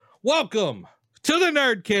Welcome to the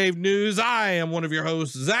Nerd Cave News. I am one of your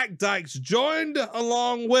hosts, Zach Dykes, joined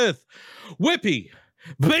along with Whippy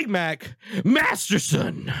Big Mac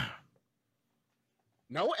Masterson.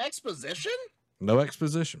 No exposition? No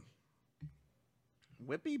exposition.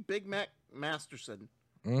 Whippy Big Mac Masterson.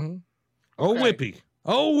 Mm-hmm. Oh, Okay. Whippy.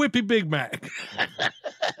 Oh, Whippy Big Mac.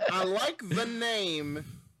 I like the name,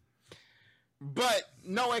 but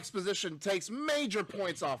no exposition takes major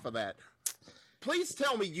points off of that. Please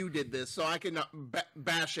tell me you did this so I can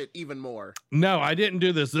bash it even more. No, I didn't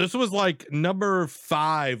do this. This was like number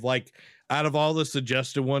 5, like out of all the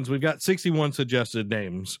suggested ones. We've got 61 suggested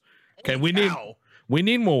names. Okay, we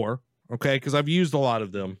need more, okay, because I've used a lot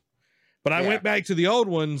of them. But I went back to the old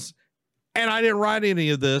ones, and I didn't write any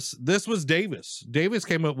of this. This was Davis. Davis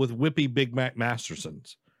came up with Whippy Big Mac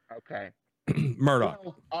Mastersons. Okay. Murdoch.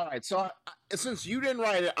 Well, all right, so since you didn't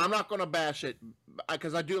write it, I'm not going to bash it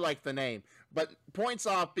because I do like the name. But points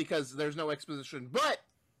off because there's no exposition. But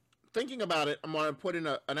thinking about it, I'm going to put in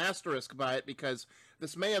an asterisk by it because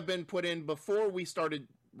this may have been put in before we started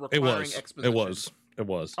requiring exposition. It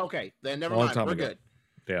was. Okay, then never mind. We're good.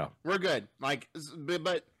 Yeah. We're good. Like,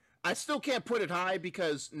 but I still can't put it high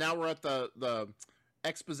because now we're at the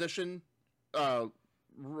exposition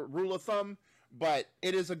rule of thumb. But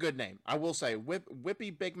it is a good name. I will say,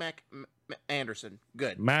 Whippy Big Mac Anderson.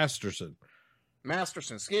 Good. Masterson,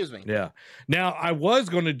 excuse me. Yeah. Now, I was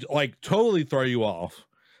going to, like, totally throw you off.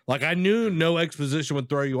 Like, I knew no exposition would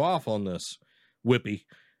throw you off on this, Whippy.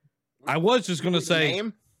 I was just going to say,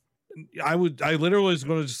 name? I literally was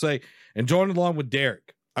going to just say, and join along with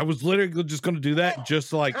Derek. I was literally just going to do that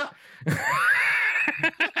just to, like...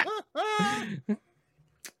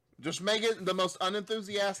 Just make it the most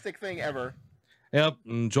unenthusiastic thing ever. Yep,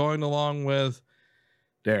 and join along with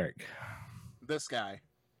Derek. This guy.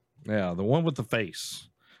 Yeah, the one with the face.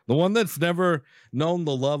 The one that's never known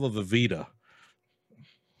the love of a Vita.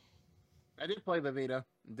 I did play the Vita.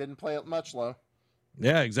 Didn't play it much, though.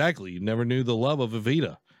 Yeah, exactly. You never knew the love of a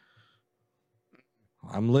Vita.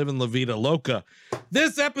 I'm living La Vida Loca.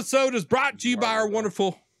 This episode is brought to you by our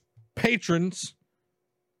wonderful patrons.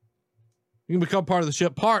 You can become part of the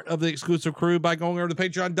ship, part of the exclusive crew by going over to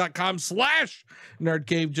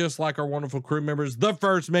patreon.com/nerdcave, just like our wonderful crew members. The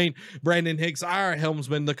first mate, Brandon Hicks, our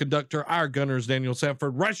helmsman, the conductor, our gunners, Daniel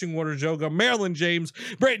Sanford, Rushing Waters Yoga, Marilyn James,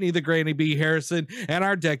 Brittany the Granny B. Harrison, and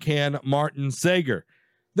our deckhand, Martin Sager.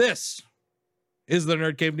 This is the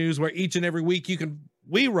Nerd Cave News, where each and every week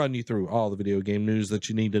we run you through all the video game news that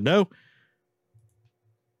you need to know.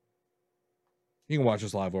 You can watch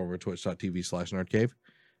us live over at twitch.tv/nerdcave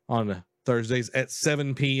on Thursdays at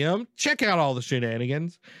 7 p.m. Check out all the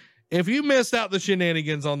shenanigans. If you missed out the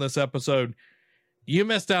shenanigans on this episode, you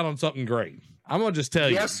missed out on something great. I'm going to just tell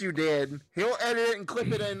you. Yes, you did. He'll edit it and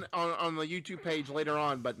clip it in on the YouTube page later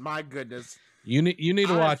on, but my goodness. You need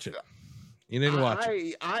to watch it. You need to watch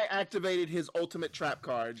it. I activated his ultimate trap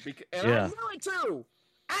card, and I knew it too.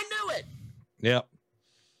 I knew it. Yep.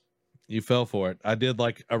 You fell for it. I did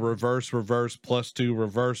like a reverse +2,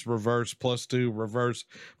 reverse +2, reverse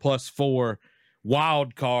 +4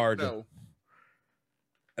 wild card. No.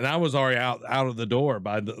 And I was already out of the door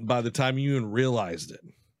by the time you even realized it.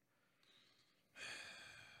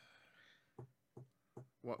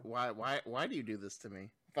 Why do you do this to me? I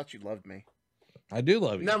thought you loved me. I do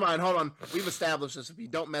love you. Never mind. Hold on. We've established this. If you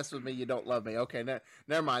don't mess with me, you don't love me. Okay.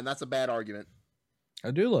 Never mind. That's a bad argument.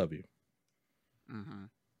 I do love you. Mm-hmm.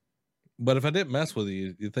 But if I didn't mess with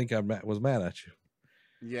you, you'd think I was mad at you.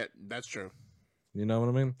 Yeah, that's true. You know what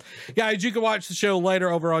I mean? Guys, you can watch the show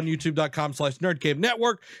later over on youtube.com/nerdcave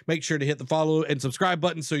network. Make sure to hit the follow and subscribe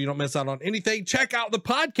button so you don't miss out on anything. Check out the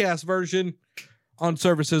podcast version on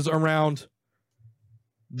services around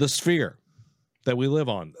the sphere that we live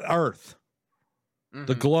on, Earth,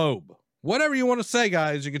 the globe. Whatever you want to say,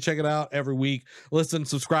 guys, you can check it out every week. Listen,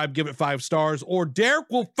 subscribe, give it 5 stars, or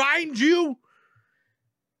Derek will find you.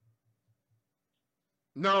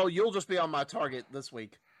 No, you'll just be on my target this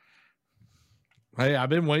week. Hey, I've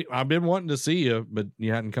been wanting to see you, but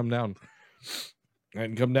you hadn't come down. I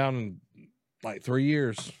hadn't come down in like 3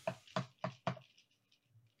 years.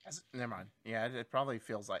 Never mind. Yeah, it probably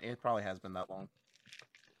feels like it probably has been that long.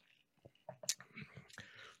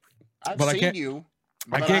 I've seen you.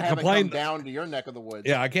 But I can't complain. Come down to your neck of the woods.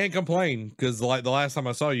 Yeah, I can't complain because like the last time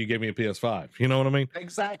I saw you, you gave me a PS5. You know what I mean?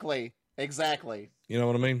 Exactly. You know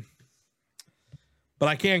what I mean? But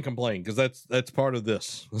I can complain because that's part of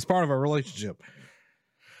this. It's part of our relationship.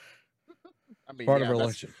 I mean, part of our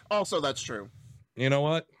relationship. Also, that's true. You know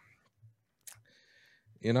what?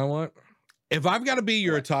 If I've got to be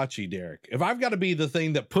your Itachi, Derek, if I've got to be the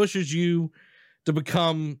thing that pushes you to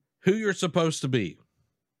become who you're supposed to be,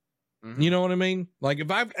 You know what I mean? Like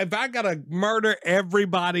if I gotta murder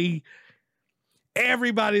everybody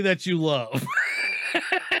that you love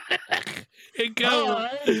and go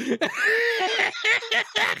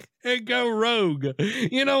and go rogue.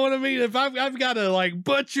 You know what I mean? If I've got to like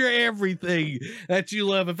butcher everything that you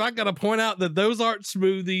love, if I got to point out that those aren't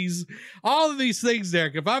smoothies, all of these things,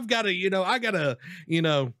 Derek, if I've got to, I got to,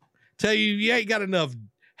 tell you ain't got enough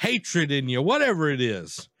hatred in you, whatever it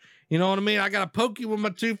is. You know what I mean? I got to poke you with my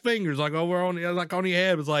 2 fingers, like over on your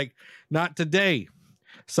head. It was like, not today,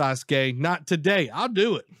 Sasuke, not today. I'll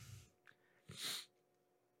do it.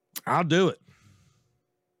 I'll do it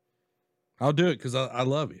because I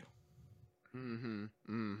love you. Mm-hmm.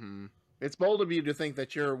 Mm-hmm. It's bold of you to think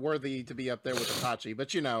that you're worthy to be up there with Itachi, but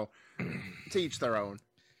to each their own.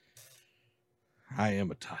 I am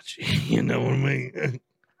Itachi. You know what I mean?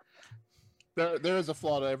 There is a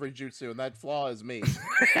flaw to every jutsu, and that flaw is me.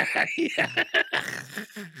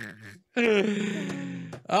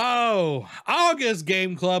 Oh, August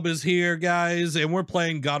Game Club is here, guys, and we're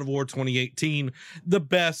playing God of War 2018, the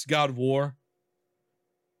best God of War.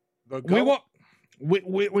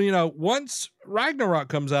 Once Ragnarok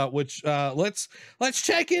comes out, which let's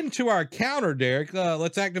check into our counter, Derek.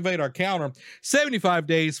 Let's activate our counter. 75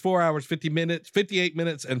 days, 4 hours, 58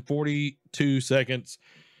 minutes, and 42 seconds.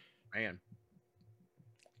 Man.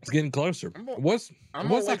 It's getting closer.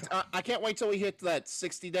 I can't wait till we hit that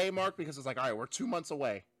 60-day mark because it's like, all right, we're 2 months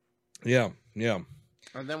away. Yeah. And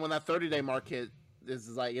then when that 30-day mark hit,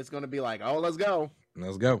 it's going to be like, oh, let's go.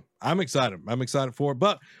 Let's go. I'm excited for it,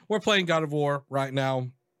 but we're playing God of War right now.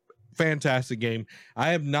 Fantastic game.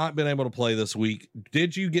 I have not been able to play this week.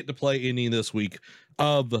 Did you get to play any this week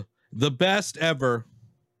of the best ever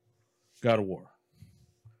God of War?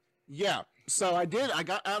 Yeah. So I did. I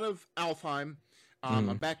got out of Alfheim.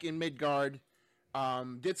 I'm back in Midgard.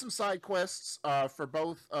 Did some side quests for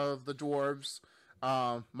both of the dwarves.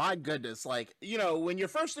 My goodness, when you're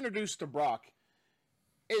first introduced to Brock,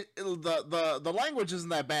 the language isn't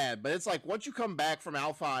that bad, but it's like once you come back from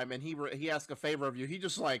Alfheim and he asks a favor of you, he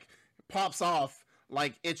just pops off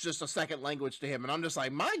like it's just a second language to him, and I'm just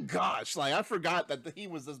like, my gosh, I forgot that he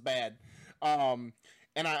was this bad. And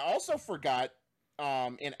I also forgot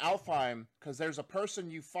in Alfheim, because there's a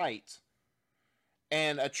person you fight.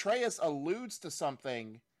 And Atreus alludes to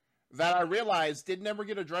something that I realized did never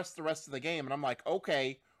get addressed the rest of the game. And I'm like,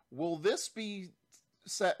 okay, will this be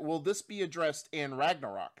addressed in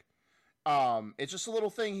Ragnarok? It's just a little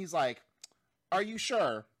thing. He's like, are you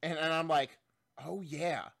sure? And I'm like, oh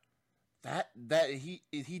yeah, that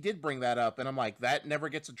he did bring that up. And I'm like, that never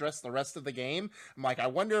gets addressed the rest of the game. I'm like, I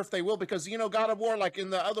wonder if they will, because, God of War, like in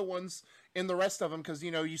the other ones, in the rest of them, because,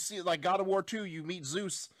 you see like God of War 2, you meet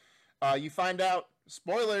Zeus. You find out,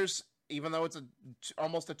 spoilers, even though it's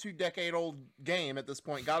almost a 2-decade-old game at this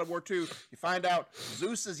point, God of War 2, you find out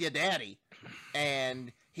Zeus is your daddy,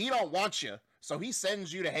 and he don't want you, so he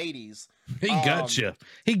sends you to Hades. He got you.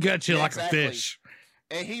 He got you like exactly. A fish.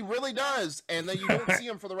 And he really does, and then you don't see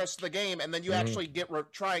him for the rest of the game, and then you actually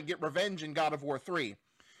try and get revenge in God of War 3.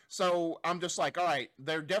 So I'm just like, all right,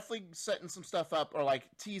 they're definitely setting some stuff up, or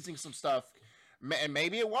teasing some stuff. And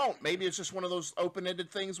maybe it won't. Maybe it's just one of those open-ended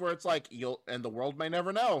things where it's like and the world may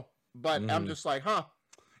never know. But I'm just like,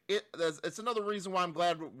 it's another reason why I'm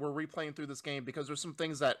glad we're replaying through this game, because there's some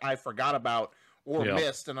things that I forgot about or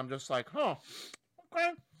missed, and I'm just like, okay.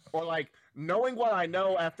 Or knowing what I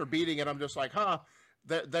know after beating it, I'm just like,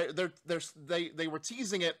 they were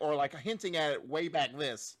teasing it or hinting at it way back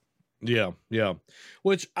this. Yeah.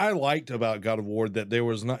 Which I liked about God of War, that it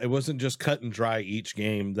wasn't just cut and dry each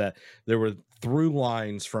game, that there were through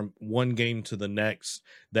lines from one game to the next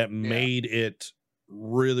that made it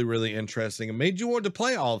really, really interesting and made you want to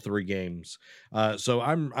play all 3 games. So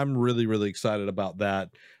I'm really, really excited about that.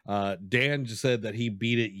 Dan just said that he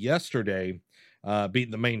beat it yesterday,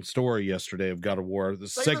 beat the main story yesterday of God of War. The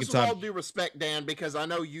second time. With all due respect, Dan, because I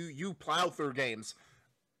know you plow through games.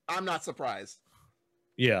 I'm not surprised.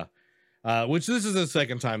 Yeah. Which this is the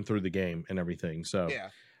second time through the game and everything. So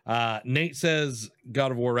Nate says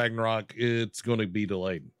God of War Ragnarok, it's going to be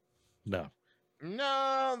delayed. No,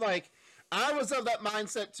 I was of that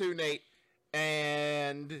mindset too, Nate.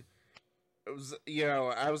 And it was,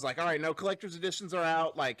 I was like, all right, no collector's editions are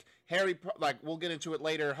out. We'll get into it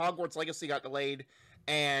later. Hogwarts Legacy got delayed,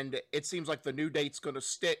 and it seems like the new date's going to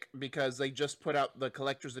stick because they just put out the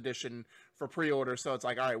collector's edition for pre-order. So it's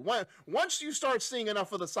like, all right, once you start seeing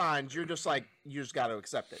enough of the signs, you just got to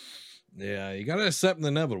accept it. Yeah, you got to accept the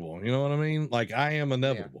inevitable. You know what I mean? I am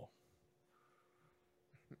inevitable.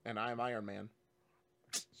 Yeah. And I am Iron Man.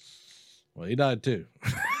 Well, he died too.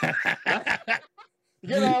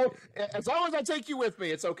 As long as I take you with me,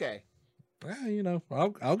 it's okay. You know,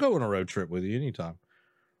 I'll go on a road trip with you anytime.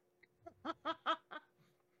 I'll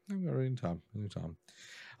go anytime.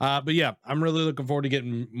 But yeah, I'm really looking forward to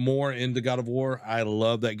getting more into God of War. I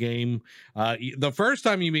love that game. The first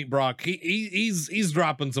time you meet Brock, he's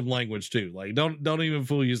dropping some language too. Like, don't even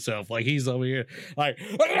fool yourself. Like, he's over here like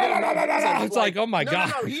it's like, oh my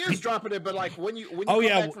god. No, he is dropping it, but like when you come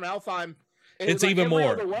back from Alfheim, it's like even every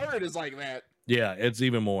more. other word is like that. Yeah, it's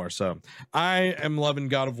even more. So I am loving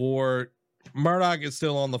God of War. Murdoch is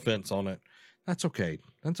still on the fence on it. That's okay.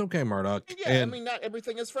 Murdoch. Yeah, and I mean, not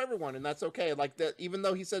everything is for everyone, and that's okay. Like that, even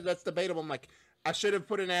though he said that's debatable, I'm like, I should have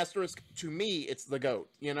put an asterisk. To me, it's the GOAT.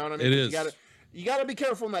 You know what I mean? It is. You gotta be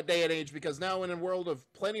careful in that day and age, because now in a world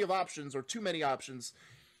of plenty of options or too many options,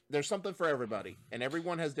 there's something for everybody, and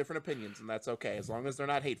everyone has different opinions, and that's okay as long as they're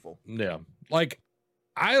not hateful. Yeah, like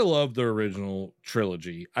I love the original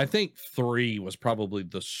trilogy. I think 3 was probably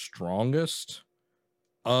the strongest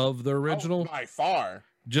of the original by far.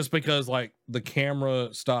 Just because like the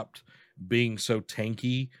camera stopped being so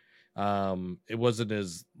tanky. It wasn't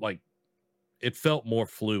as like, it felt more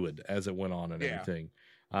fluid as it went on and everything.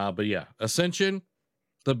 But yeah, Ascension,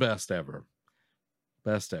 the best ever.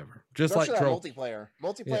 Just especially like Troll.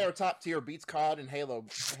 Multiplayer top tier beats COD and Halo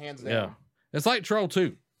hands down. Yeah. It's like Troll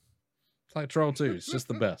 2. It's just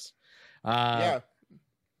the best. Yeah.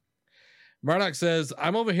 Murdoch says,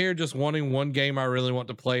 I'm over here just wanting one game I really want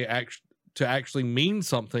to play to actually mean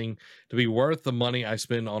something, to be worth the money I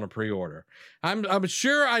spend on a pre-order. I'm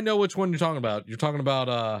sure I know which one you're talking about. You're talking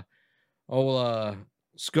about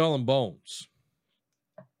Skull and Bones.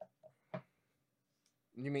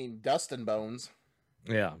 You mean Dust and Bones?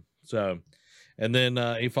 Yeah. So, and then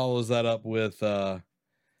he follows that up with the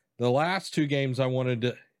last 2 games I wanted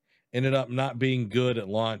to ended up not being good at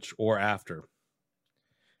launch or after.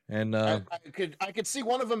 And I could see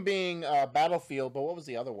one of them being Battlefield, but what was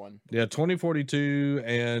the other one? Yeah, 2042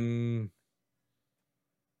 and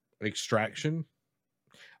Extraction.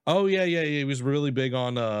 Oh yeah. He was really big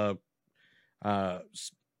on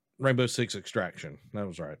Rainbow Six Extraction. That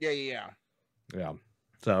was right. Yeah.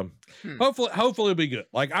 So hopefully it'll be good.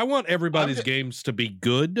 Like, I want everybody's games to be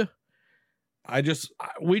good.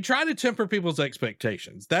 We try to temper people's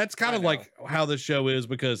expectations. That's kind of like how this show is,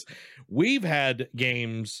 because we've had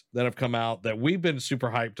games that have come out that we've been super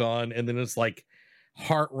hyped on, and then it's like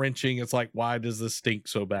heart-wrenching. It's like, why does this stink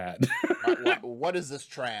so bad? What is this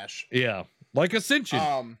trash? Yeah, like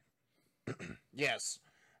Ascension. Yes.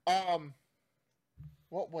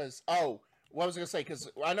 What was I gonna say,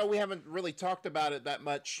 because I know we haven't really talked about it that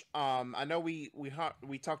much. I know we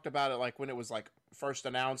talked about it like when it was like first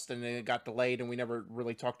announced, and then it got delayed, and we never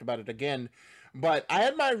really talked about it again. But I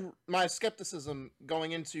had my skepticism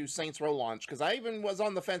going into Saints Row launch, because I even was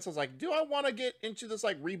on the fence. I was like, do I want to get into this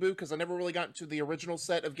like reboot, because I never really got into the original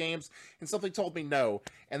set of games, and something told me no.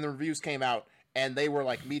 And the reviews came out, and they were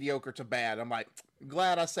like mediocre to bad. I'm like,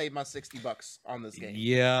 glad I saved my $60 on this game.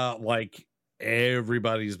 Yeah, like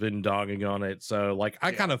everybody's been dogging on it, so like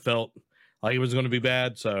I kind of felt like it was going to be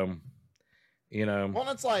bad. So, you know, well,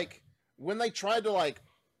 it's like when they tried to like,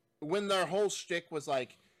 when their whole shtick was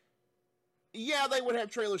like, yeah, they would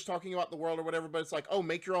have trailers talking about the world or whatever, but it's like, oh,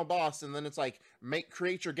 make your own boss, and then it's like,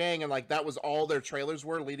 create your gang, and like that was all their trailers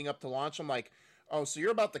were leading up to launch. I'm like, oh, so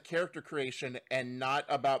you're about the character creation and not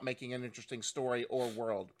about making an interesting story or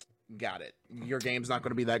world. Got it. Your game's not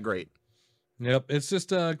going to be that great. Yep, it's just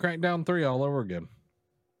Crackdown 3 all over again.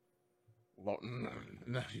 Well,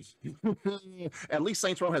 at least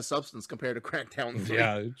Saints Row has substance compared to Crackdown 3.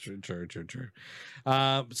 Yeah, true.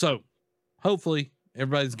 So hopefully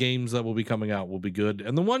everybody's games that will be coming out will be good,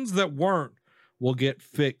 and the ones that weren't will get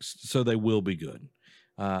fixed, so they will be good.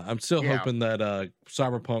 I'm still hoping that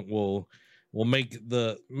Cyberpunk will make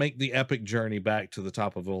the epic journey back to the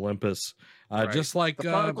top of Olympus, just like the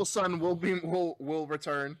prodigal son will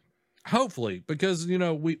return. Hopefully, because you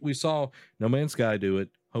know we saw No Man's Sky do it.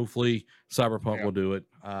 Hopefully, Cyberpunk will do it.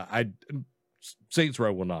 Saints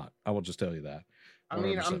Row will not. I will just tell you that. 100%. I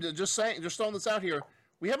mean, I'm just saying, just throwing this out here.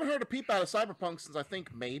 We haven't heard a peep out of Cyberpunk since I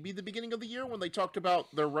think maybe the beginning of the year, when they talked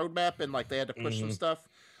about their roadmap and like they had to push some stuff.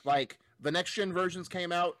 Like the next gen versions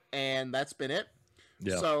came out, and that's been it.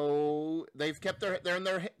 Yeah. So they've kept they're in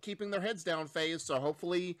their keeping their heads down phase. So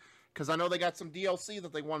hopefully, because I know they got some DLC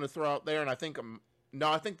that they want to throw out there, and I think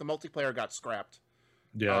I think the multiplayer got scrapped.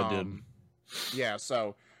 Yeah, I did. Yeah,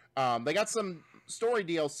 so they got some story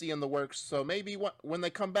DLC in the works. So maybe when they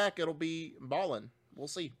come back, it'll be ballin'. We'll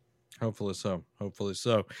see. Hopefully so.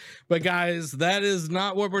 But guys, that is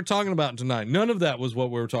not what we're talking about tonight. None of that was what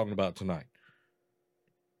we were talking about tonight.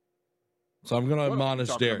 So I'm going to admonish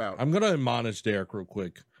Derek. I'm going to admonish Derek real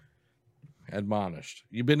quick. Admonished.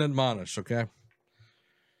 You've been admonished, okay?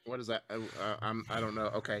 What is that? I don't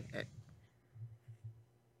know. Okay.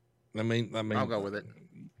 I mean, I'll go with it.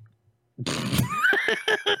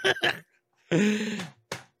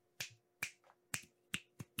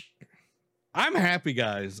 I'm happy,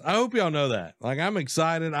 guys. I hope y'all know that. Like, I'm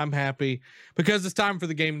excited. I'm happy because it's time for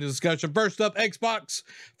the gaming discussion. First up, Xbox.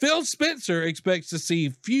 Phil Spencer expects to see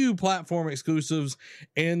few platform exclusives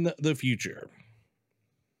in the future.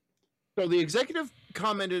 So the executive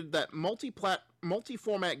commented that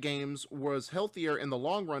multi-format games was healthier in the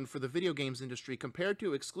long run for the video games industry compared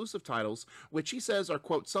to exclusive titles, which he says are,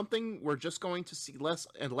 quote, something we're just going to see less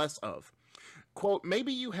and less of. Quote,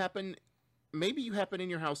 maybe you happen in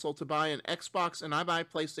your household to buy an Xbox and I buy a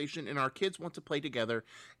PlayStation and our kids want to play together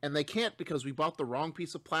and they can't because we bought the wrong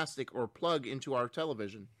piece of plastic or plug into our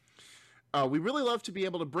television. We really love to be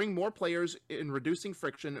able to bring more players in, reducing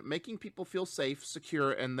friction, making people feel safe,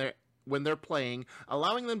 secure, and when they're playing,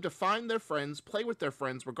 allowing them to find their friends, play with their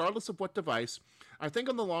friends, regardless of what device. I think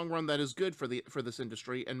in the long run that is good for this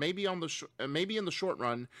industry, and maybe in the short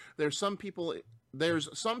run, there's some people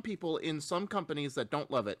in some companies that don't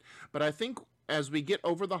love it. But I think as we get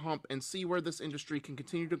over the hump and see where this industry can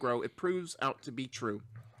continue to grow, it proves out to be true.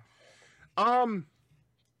 I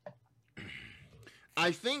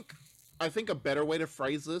think a better way to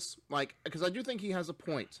phrase this, like, because I do think he has a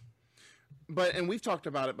point. And we've talked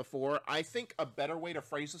about it before. I think a better way to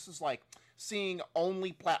phrase this is like seeing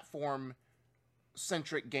only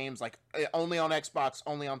platform-centric games, like only on Xbox,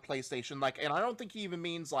 only on PlayStation. Like, and I don't think he even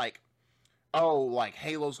means like, oh, like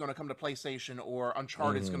Halo's going to come to PlayStation or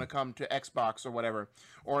Uncharted's going to come to Xbox or whatever,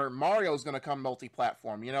 or Mario's going to come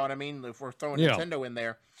multi-platform. You know what I mean? If we're throwing Nintendo in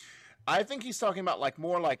there. I think he's talking about like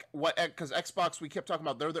more like what, because Xbox, we kept talking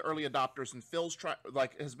about they're the early adopters, and Phil's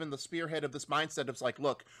has been the spearhead of this mindset of like,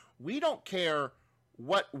 look, we don't care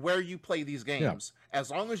where you play these games, as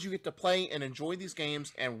long as you get to play and enjoy these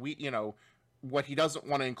games, and we, you know, what he doesn't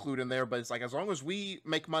want to include in there, but it's like as long as we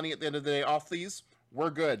make money at the end of the day off these, we're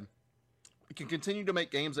good. We can continue to make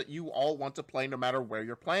games that you all want to play no matter where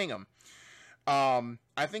you're playing them.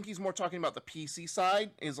 I think he's more talking about the PC side,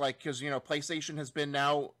 is like, because, you know, PlayStation has been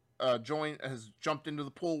now has jumped into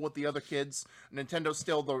the pool with the other kids. Nintendo's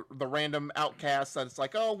still the random outcast that it's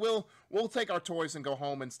like, oh, we'll take our toys and go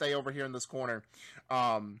home and stay over here in this corner.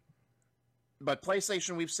 But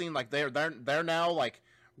PlayStation, we've seen like they're now like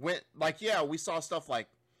we saw stuff like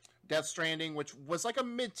Death Stranding, which was like a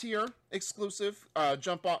mid-tier exclusive,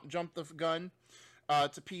 jump the gun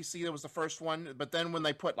to PC. That was the first one, but then when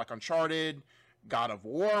they put like Uncharted, God of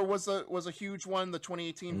War was a huge one, the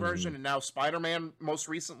 2018 version, and now Spider-Man most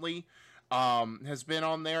recently has been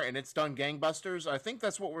on there, and it's done gangbusters. I think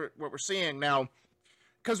that's what we're seeing now,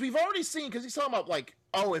 because we've already seen, because he's talking about like,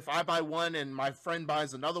 oh, if I buy one and my friend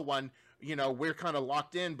buys another one, you know, we're kind of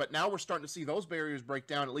locked in. But now we're starting to see those barriers break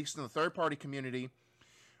down, at least in the third-party community,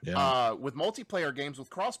 with multiplayer games with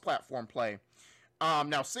cross-platform play.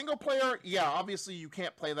 Now, single player, obviously you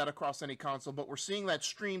can't play that across any console, but we're seeing that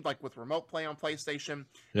streamed like with remote play on PlayStation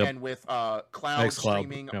and with cloud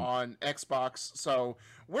streaming on Xbox. So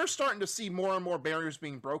we're starting to see more and more barriers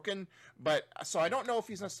being broken. But so I don't know if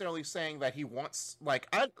he's necessarily saying that he wants, like,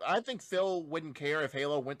 I think Phil wouldn't care if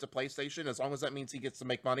Halo went to PlayStation, as long as that means he gets to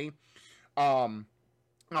make money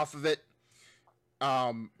off of it.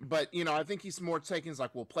 But you know, I think he's more taking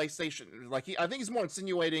like, well, PlayStation, like I think he's more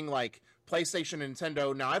insinuating like PlayStation and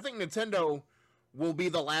Nintendo. Now, I think Nintendo will be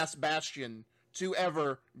the last bastion to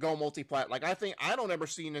ever go multi-plat. Like I don't ever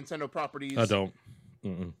see Nintendo properties. I don't.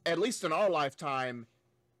 At least in our lifetime,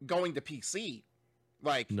 going to PC.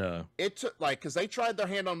 Like no, it took like, because they tried their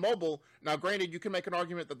hand on mobile. Now, granted, you can make an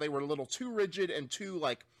argument that they were a little too rigid and too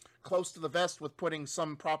like close to the vest with putting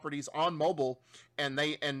some properties on mobile, and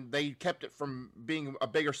they kept it from being a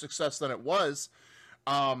bigger success than it was.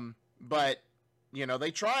 But you know,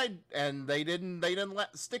 they tried and they didn't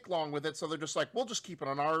stick long with it, so they're just like, we'll just keep it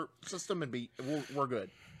on our system and we're good.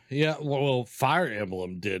 Yeah, well, Fire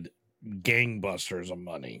Emblem did gangbusters of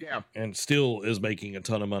money, and still is making a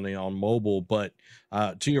ton of money on mobile. But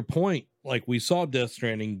to your point, like we saw Death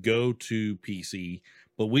Stranding go to PC,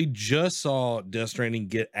 but we just saw Death Stranding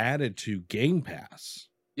get added to Game Pass.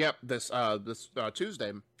 Yep, this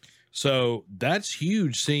Tuesday. So that's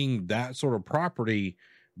huge, seeing that sort of property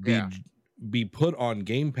be put on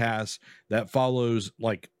Game Pass. That follows,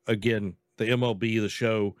 like, again, the MLB, the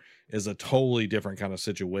show, is a totally different kind of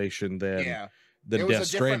situation than the Death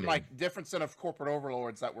Stranding. Different set of corporate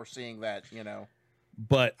overlords that we're seeing that, you know.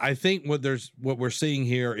 But I think what we're seeing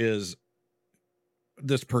here is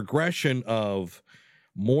this progression of,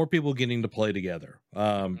 more people getting to play together.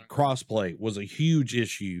 Crossplay was a huge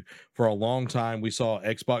issue for a long time. We saw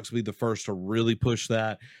Xbox be the first to really push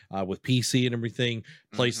that with PC and everything.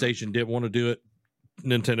 PlayStation didn't want to do it.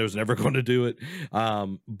 Nintendo's never going to do it.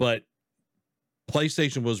 But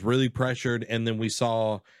PlayStation was really pressured, and then we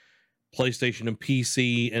saw PlayStation and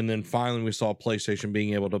PC, and then finally we saw PlayStation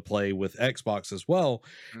being able to play with Xbox as well.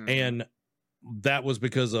 And that was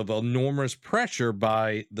because of enormous pressure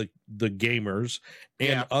by the gamers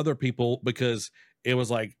and other people, because it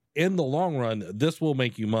was like, in the long run, this will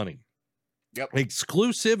make you money.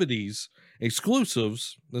 Exclusives,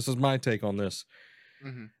 this is my take on this,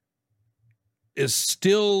 is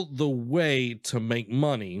still the way to make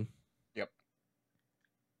money.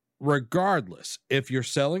 Regardless, if you're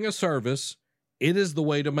selling a service, it is the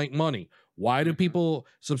way to make money. Why do people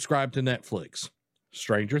subscribe to Netflix,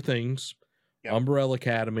 Stranger Things, Umbrella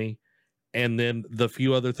Academy, and then the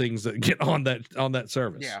few other things that get on that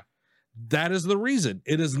service? That is the reason.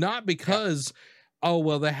 It is not because, oh,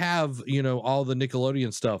 well, they have, all the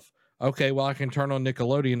Nickelodeon stuff. Okay, well, I can turn on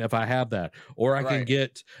Nickelodeon if I have that, or I can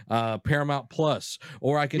get Paramount Plus,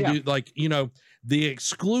 or I can do the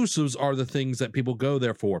exclusives are the things that people go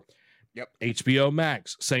there for. HBO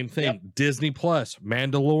Max, same thing. Disney Plus,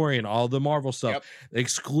 Mandalorian, all the Marvel stuff.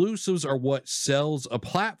 Exclusives are what sells a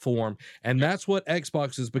platform, and that's what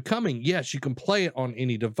Xbox is becoming. Yes, you can play it on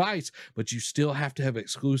any device, but you still have to have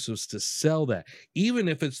exclusives to sell that, even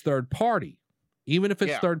if it's third party. Even if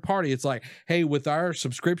it's third party, it's like, hey, with our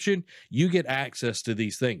subscription, you get access to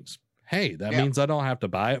these things. Hey, that means I don't have to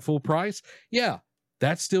buy it full price. Yeah,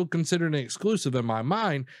 that's still considered an exclusive in my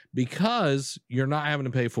mind, because you're not having to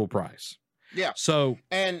pay full price. So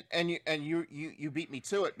and you beat me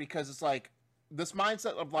to it, because it's like this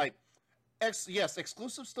mindset of like,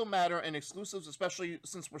 exclusives still matter, and exclusives, especially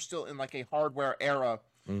since we're still in like a hardware era,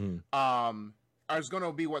 is going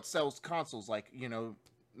to be what sells consoles. Like,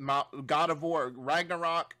 God of War,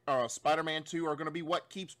 Ragnarok, Spider-Man 2 are going to be what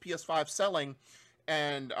keeps PS5 selling.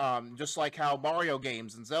 And just like how Mario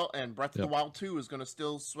games and Zelda and Breath of the Wild 2 is going to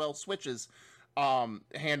still swell Switches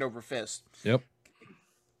hand over fist.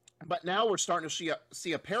 But now we're starting to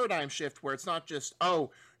see a paradigm shift where it's not just,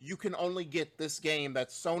 oh, you can only get this game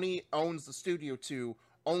that Sony owns the studio to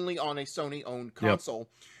only on a Sony-owned console.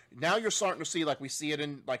 Now you're starting to see, like we see it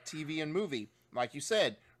in like TV and movie, like you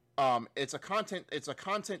said, it's a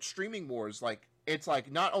content streaming wars. Like, it's like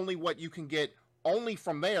not only what you can get only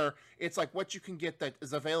from there, it's like what you can get that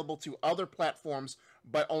is available to other platforms,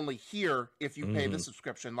 but only here if you pay the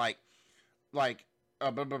subscription. Like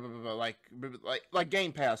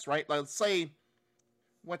Game Pass, right? Let's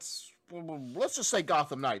just say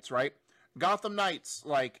Gotham Knights, right? Gotham Knights,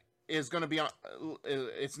 like, is going to be on.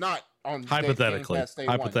 It's not on hypothetically. Game Pass day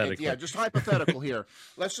hypothetically. one. Just hypothetical here.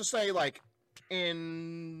 Let's just say, like,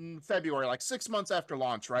 in February, like 6 months after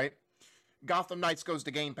launch, right? Gotham Knights goes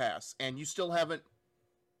to Game Pass, and you still haven't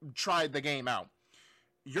tried the game out.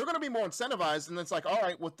 You're going to be more incentivized, and it's like, all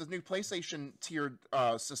right, with the new PlayStation tiered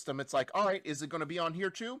system, it's like, all right, is it going to be on here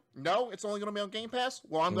too? No, it's only going to be on Game Pass?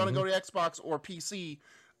 Well, I'm going to go to Xbox or PC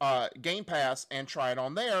Game Pass and try it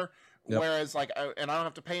on there. Whereas, like, and I don't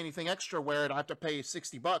have to pay anything extra, where I have to pay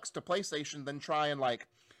 $60 to PlayStation, then try and, like,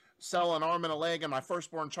 sell an arm and a leg and my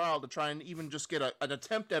firstborn child to try and even just get an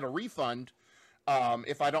attempt at a refund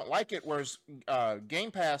if I don't like it. Whereas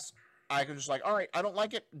Game Pass, I can just like, all right, I don't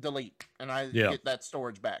like it, delete, and I get that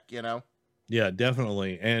storage back, Yeah,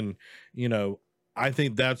 definitely. And, I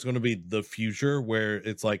think that's going to be the future, where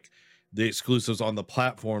it's like the exclusives on the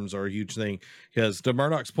platforms are a huge thing. Because to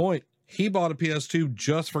Murdoch's point, he bought a PS2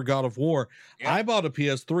 just for God of War. I bought a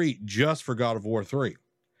PS3 just for God of War 3.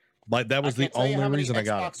 Like, that was the only reason I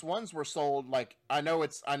got it. Xbox Ones were sold. Like,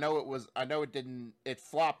 it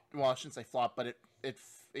flopped. Well, I shouldn't say flopped, but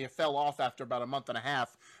it fell off after about a month and a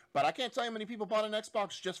half. But I can't tell you how many people bought an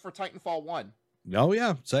Xbox just for Titanfall 1. Oh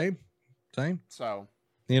yeah, same. So,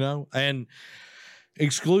 and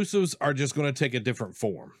exclusives are just going to take a different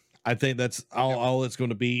form. I think that's all it's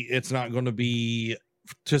going to be. It's not going to be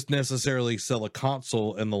just necessarily sell a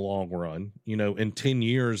console in the long run. In 10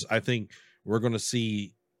 years, I think we're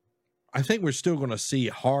still going to see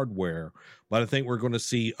hardware, but I think we're going to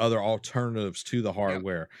see other alternatives to the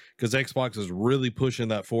hardware, because Xbox is really pushing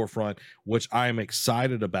that forefront, which I am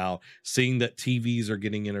excited about, seeing that TVs are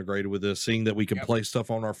getting integrated with this, seeing that we can play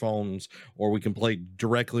stuff on our phones, or we can play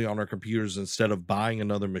directly on our computers instead of buying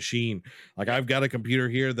another machine. Like, I've got a computer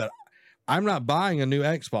here that I'm not buying a new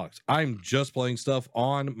Xbox. I'm just playing stuff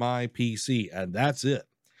on my PC, and that's it.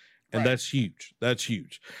 And that's huge. That's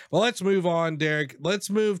huge. Well, let's move on, Derek. Let's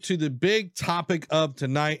move to the big topic of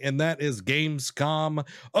tonight, and that is Gamescom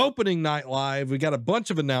opening night live. We got a bunch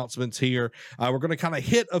of announcements here. We're going to kind of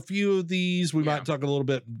hit a few of these. We might talk a little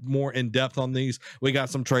bit more in depth on these. We got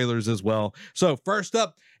some trailers as well. So first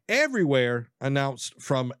up, Everywhere announced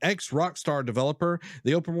from ex-Rockstar developer.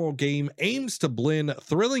 The open world game aims to blend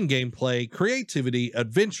thrilling gameplay, creativity,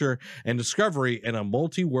 adventure, and discovery in a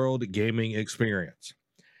multi-world gaming experience.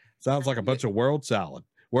 Sounds like a bunch of word salad.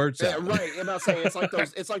 Yeah, right. I'm not saying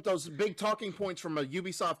it's like those big talking points from a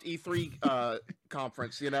Ubisoft E3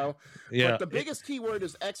 conference, you know. Yeah. But the biggest keyword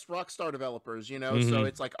is ex-Rockstar developers, you know. So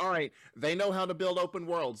it's like, all right, they know how to build open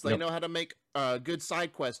worlds. They know how to make good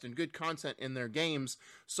side quests and good content in their games.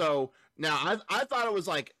 So now I thought it was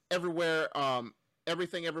like Everywhere,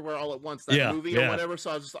 Everything Everywhere All at Once, that movie or whatever.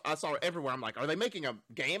 So I saw Everywhere. I'm like, are they making a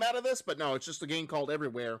game out of this? But no, it's just a game called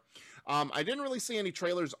Everywhere. I didn't really see any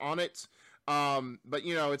trailers on it. But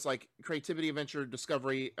you know, it's like creativity, adventure,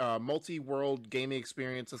 discovery, multi-world gaming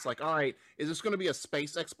experience. It's like, all right, is this going to be a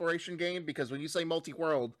space exploration game? Because when you say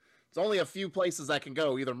multi-world, it's only a few places that can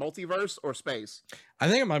go, either multiverse or space. I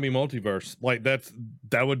think it might be multiverse. Like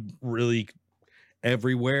that would really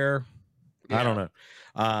everywhere. I don't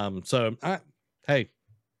know. Hey,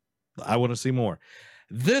 I want to see more.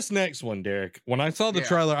 This next one, Derek, when I saw the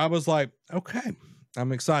trailer, I was like, okay,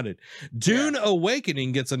 I'm excited. Dune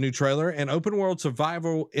Awakening gets a new trailer, an open world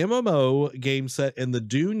survival MMO game set in the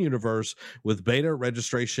Dune universe with beta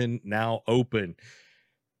registration now open.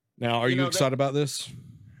 Now, are you excited about this?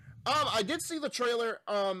 I did see the trailer.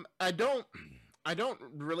 I don't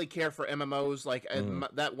really care for MMOs. Like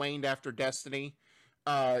that waned after Destiny.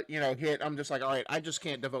 Hit. I'm just like, all right, I just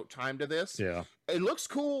can't devote time to this. Yeah, it looks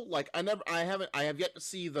cool. Like I have yet to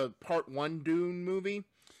see the Part 1 Dune movie.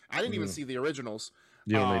 I didn't even see the originals.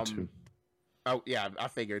 Yeah, me too. Oh yeah, I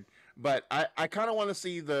figured. But I kind of want to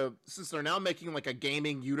see since they're now making like a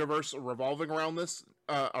gaming universe revolving around this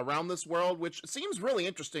world, which seems really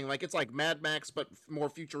interesting. Like it's like Mad Max, but more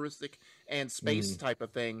futuristic and space type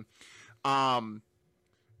of thing.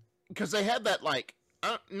 Because they had that like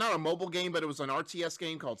not a mobile game, but it was an RTS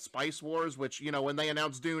game called Spice Wars, which, you know, when they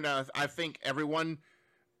announced Dune, I think everyone,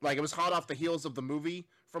 like, it was hot off the heels of the movie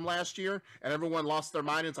from last year, and everyone lost their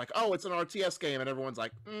mind. It's like, oh, it's an RTS game, and everyone's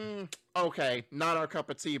like, okay, not our cup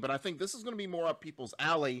of tea. But I think this is going to be more up people's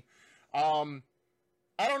alley. I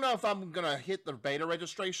don't know if I'm going to hit the beta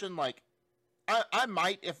registration. Like, I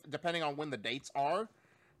might, if depending on when the dates are,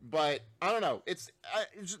 but I don't know.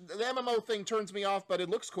 The MMO thing turns me off, but it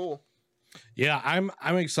looks cool. Yeah,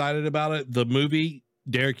 I'm excited about it. The movie,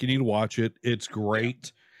 Derek, you need to watch it. It's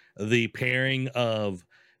great. The pairing of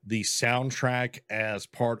the soundtrack as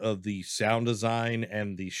part of the sound design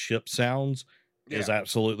and the ship sounds is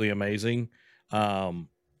absolutely amazing.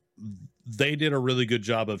 They did a really good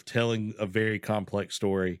job of telling a very complex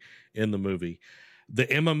story in the movie. The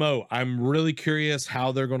MMO, I'm really curious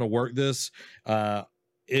how they're going to work this.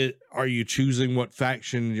 Are you choosing what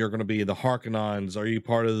faction you're going to be? The Harkonnens? Are you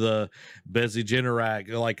part of the Bezi Generak?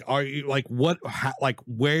 Like, are you like what?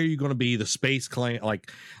 Where are you going to be? The Space Clan? Like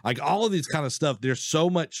all of these kind of stuff. There's so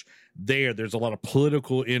much there. There's a lot of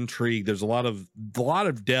political intrigue. There's a lot of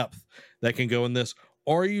depth that can go in this.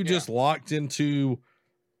 Or are you just locked into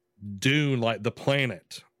Dune, like the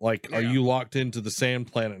planet? Like, are you locked into the sand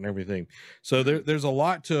planet and everything? So there's a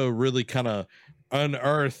lot to really kind of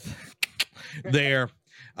unearth there.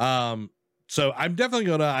 So I'm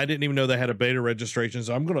definitely I didn't even know they had a beta registration.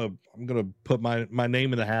 So I'm gonna put my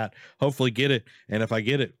name in the hat, hopefully get it. And if I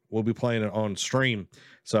get it, we'll be playing it on stream.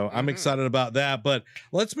 So I'm excited about that. But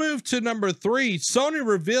let's move to number 3. Sony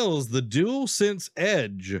reveals the DualSense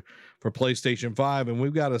Edge for PlayStation 5. And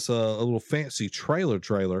we've got us a little fancy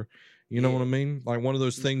trailer. You know what I mean? Like one of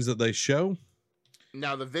those things that they show.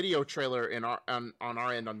 Now the video trailer on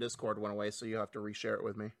our end on Discord went away, so you have to reshare it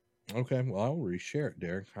with me. Okay, well, I'll reshare it,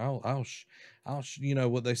 Derek. I'll you know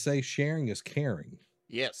what they say, sharing is caring.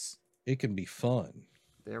 Yes. It can be fun.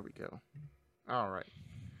 There we go. All right.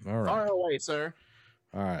 Fire away, sir.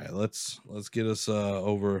 All right, let's get us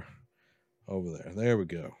over there. There we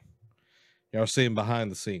go. Y'all seeing behind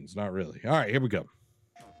the scenes, not really. All right, here we go.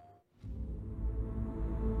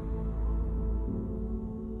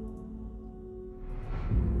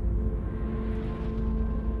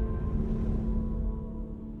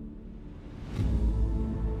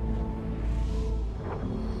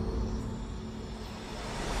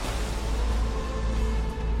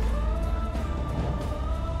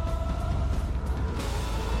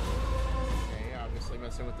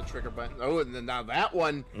 Trigger button. Oh, and then now that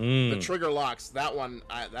one, the trigger locks. That one,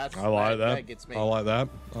 I like that. That gets me. I like that.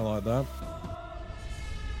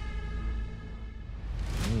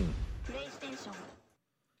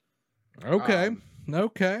 Okay. Um,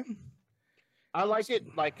 Okay. I like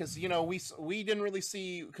it, like, because we didn't really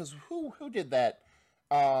see, because who did that,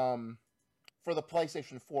 for the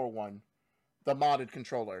PlayStation 4 one, the modded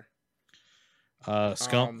controller.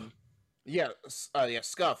 Scump. Yeah, yeah,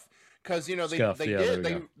 Scuff, because Scuff. Yeah, there we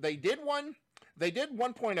go. they did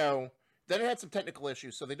 1.0, then it had some technical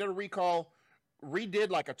issues, so they did a recall,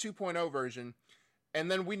 redid like a 2.0 version, and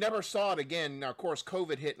then we never saw it again. Now, of course,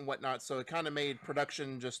 COVID hit and whatnot, so it kind of made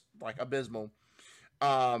production just like abysmal.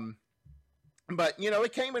 But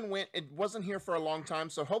it came and went. It wasn't here for a long time,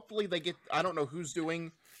 so hopefully they get. I don't know who's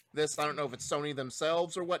doing this. I don't know if it's Sony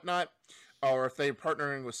themselves or whatnot, or if they're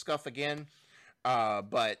partnering with Scuff again.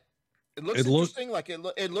 But it looks interesting. Like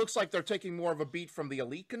it looks like they're taking more of a beat from the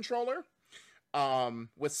Elite controller.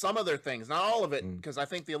 With some of their things, not all of it, because I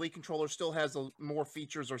think the Elite controller still has more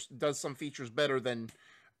features or does some features better than,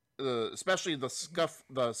 especially the Scuff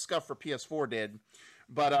for PS4 did.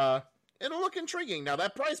 But it'll look intriguing. Now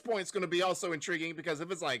that price point is going to be also intriguing, because if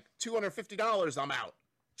it's like $250, I'm out.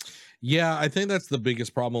 Yeah, I think that's the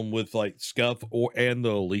biggest problem with like Scuff and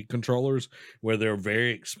the Elite controllers, where they're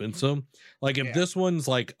very expensive. Like if this one's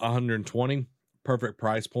like 120, perfect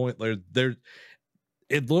price point.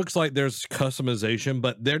 It looks like there's customization,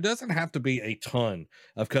 but there doesn't have to be a ton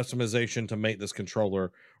of customization to make this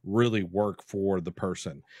controller really work for the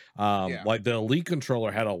person. Like the Elite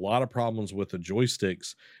controller had a lot of problems with the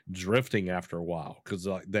joysticks drifting after a while, because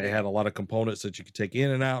they had a lot of components that you could take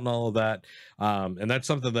in and out and all of that. And that's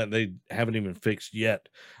something that they haven't even fixed yet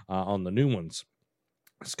on the new ones.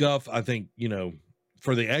 Scuff, I think,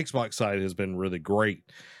 for the Xbox side has been really great.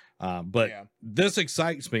 But this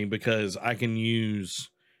excites me because I can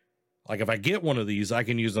use, like, if I get one of these, I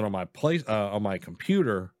can use it on my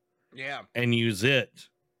computer, and use it,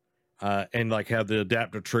 and like have the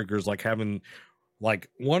adapter triggers, like having, like,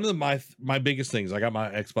 one of my biggest things. I got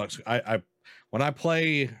my Xbox. I when I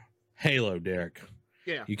play Halo, Derek,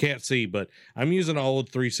 you can't see, but I'm using an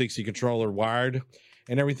old 360 controller wired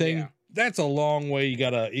and everything. Yeah. That's a long way. You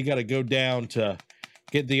gotta go down to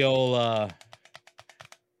get the old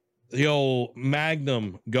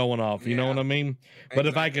Magnum going off, you know what I mean? But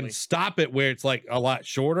if I can stop it where it's like a lot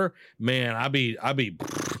shorter, man, I'll be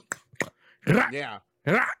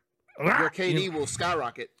your KD will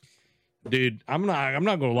skyrocket. Dude, I'm not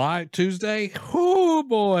gonna lie. Tuesday, oh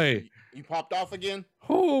boy, you popped off again.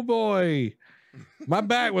 Oh boy, my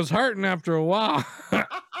back was hurting after a while.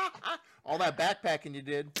 All that backpacking you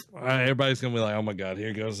did. Everybody's gonna be like, "Oh my god,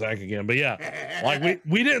 here goes Zach again." But yeah, like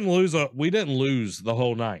we didn't lose the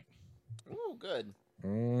whole night. Oh, good.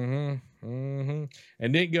 And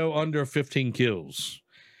didn't go under 15 kills.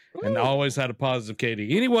 Ooh. And always had a positive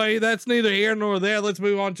KD. Anyway, that's neither here nor there. Let's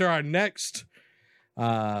move on to our next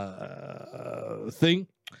thing.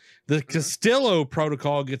 The Castillo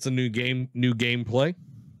protocol gets a new gameplay.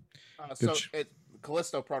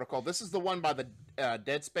 Callisto Protocol. This is the one by the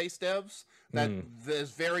Dead Space devs that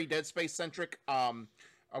is very Dead Space centric. I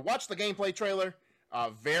watched the gameplay trailer.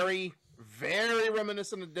 Very, very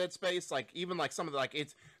reminiscent of Dead Space. Like even like some of the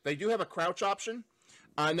they do have a crouch option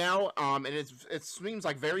now. And it seems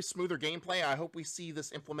like very smoother gameplay. I hope we see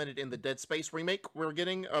this implemented in the Dead Space remake we're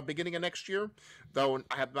getting beginning of next year. Though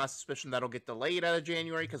I have my suspicion that'll get delayed out of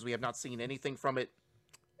January because we have not seen anything from it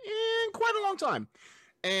in quite a long time.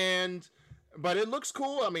 But it looks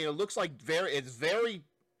cool. I mean, it looks like it's very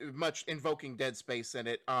much invoking Dead Space in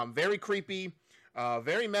it. Very creepy,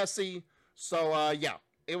 very messy. So yeah,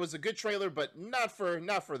 it was a good trailer, but not for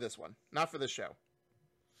this one, not for this show.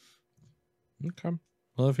 Okay.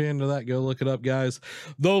 Well, if you're into that, go look it up, guys.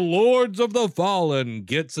 The Lords of the Fallen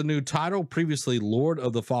gets a new title, previously Lord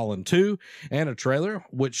of the Fallen 2, and a trailer,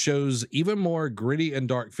 which shows even more gritty and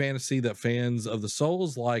dark fantasy that fans of the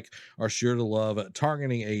Souls like are sure to love,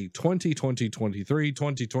 targeting a 2020-23,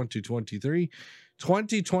 2020-23,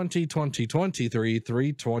 2020-2023,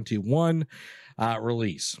 321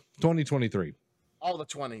 release. 2023. All the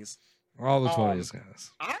 20s. All the 20s,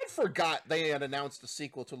 guys. I forgot they had announced a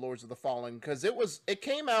sequel to Lords of the Fallen because it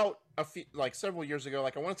came out several years ago,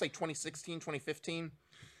 like I want to say 2016, 2015,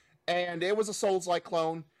 and it was a Souls-like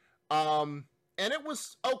clone. And it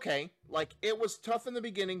was okay. Like it was tough in the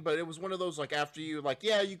beginning, but it was one of those like after you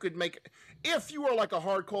you could make if you were like a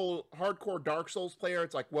hardcore Dark Souls player,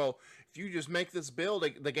 it's like, well, if you just make this build,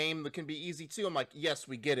 the game can be easy too. I'm like, yes,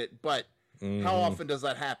 we get it, but how often does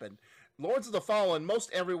that happen? Lords of the Fallen,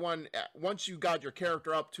 most everyone, once you got your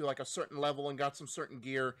character up to like a certain level and got some certain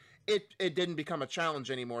gear, it didn't become a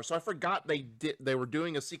challenge anymore. So I forgot they were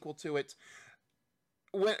doing a sequel to it.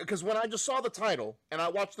 Because when I just saw the title and I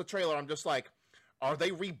watched the trailer, I'm just like, are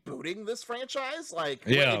they rebooting this franchise? Like,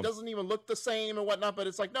 Yeah. it doesn't even look the same and whatnot, but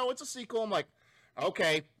it's like, no, it's a sequel. I'm like,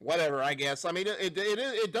 okay, whatever, I guess. I mean,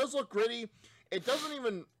 it does look gritty. It doesn't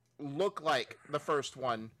even look like the first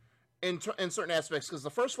one in certain aspects, because the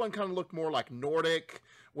first one kind of looked more like Nordic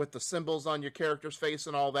with the symbols on your character's face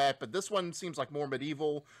and all that, but this one seems like more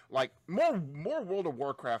medieval, like more World of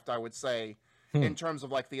Warcraft, I would say, in terms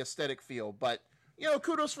of like the aesthetic feel. But you know,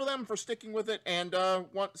 kudos for them for sticking with it and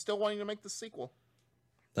still wanting to make the sequel.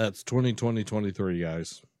 That's 2023,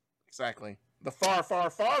 guys. Exactly. The far, far,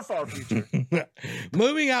 far, far future.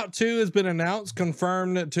 Moving Out 2 has been announced,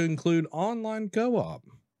 confirmed to include online co-op.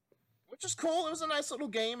 Which is cool. It was a nice little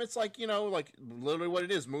game. It's like, you know, like literally what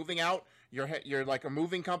it is. Moving out. You're like a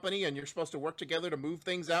moving company, and you're supposed to work together to move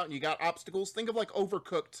things out, and you got obstacles. Think of like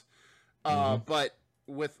Overcooked, but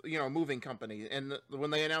with, you know, a moving company. And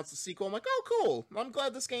when they announced the sequel, I'm like, oh, cool. I'm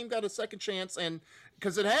glad this game got a second chance, and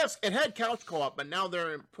because it had couch co-op, but now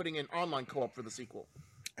they're putting in online co-op for the sequel.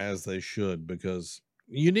 As they should, because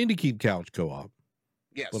you need to keep couch co-op.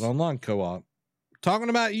 Yes. But online co-op. Talking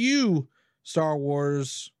about you, Star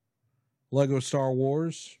Wars, Lego Star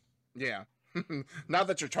Wars. Yeah. Not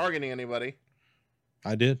that you're targeting anybody.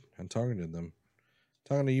 I did. I targeted them.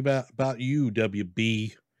 Talking to you about you,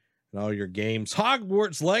 WB, and all your games.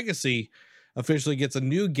 Hogwarts Legacy officially gets a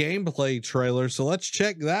new gameplay trailer, so let's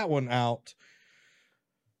check that one out.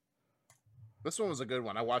 This one was a good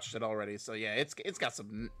one. I watched it already, so yeah, it's got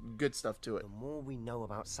some good stuff to it. The more we know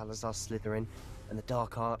about Salazar Slytherin and the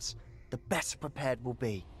dark arts, the better prepared we'll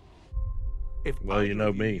be. If Well, you know either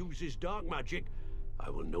of me. uses dark magic, I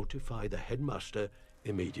will notify the headmaster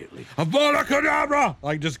immediately. Avada Kedavra!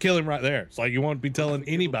 Like, just kill him right there. It's like you won't be telling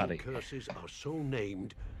anybody. Curses are so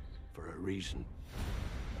named for a reason.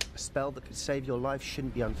 A spell that could save your life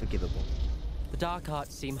shouldn't be unforgivable. The dark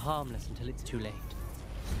arts seem harmless until it's too late.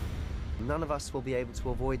 None of us will be able to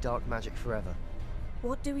avoid dark magic forever.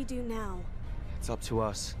 What do we do now? It's up to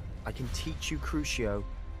us. I can teach you Crucio,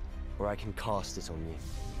 or I can cast it on you.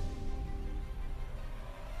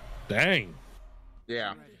 Dang.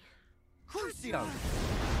 Yeah. Crucio!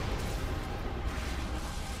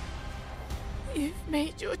 You've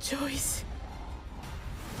made your choice.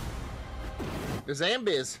 The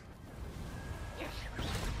Zambiz.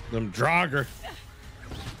 Them Draugr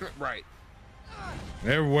Right.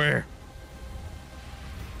 everywhere.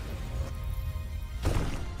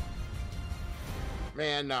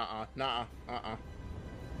 Man, nah. I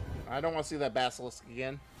don't want to see that basilisk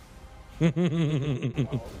again.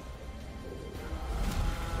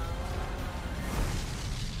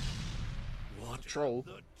 What Troll.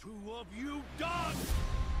 the two of you done?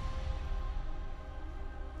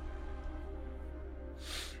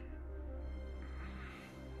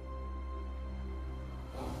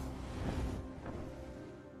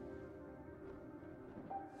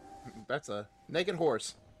 That's a naked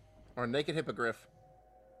horse. Or a naked hippogriff.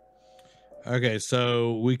 Okay,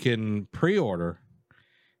 so we can pre-order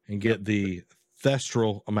and get the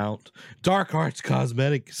Thestral amount, Dark Arts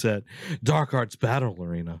cosmetic set, Dark Arts battle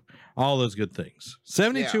arena, all those good things.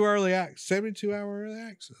 72 hour early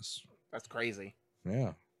access. That's crazy.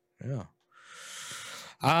 Yeah.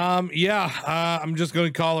 I'm just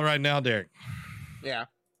gonna call it right now, Derek. Yeah.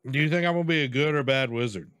 Do you think I'm gonna be a good or bad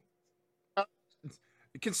wizard?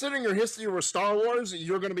 Considering your history with Star Wars,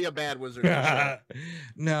 you're going to be a bad wizard. For sure.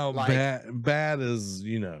 No, Like- bad is,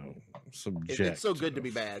 subjective. It's so good to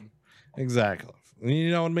be bad. Exactly.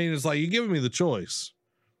 You know what I mean? It's like, you're giving me the choice.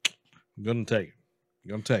 I'm gonna take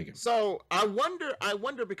it. So I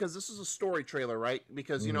wonder because this is a story trailer, right?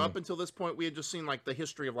 Because up until this point we had just seen like the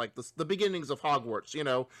history of like the beginnings of Hogwarts,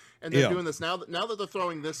 and they're doing this now that they're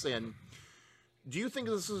throwing this in. Do you think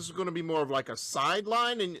this is going to be more of like a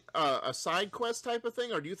sideline and a side quest type of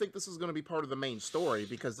thing, or do you think this is going to be part of the main story?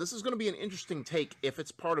 Because this is going to be an interesting take if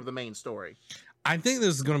it's part of the main story. I think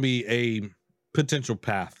this is going to be a potential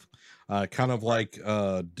path, kind of like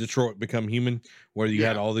Detroit Become Human, where you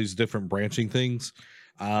had all these different branching things.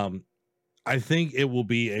 I think it will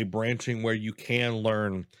be a branching where you can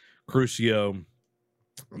learn Crucio,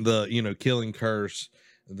 the Killing Curse,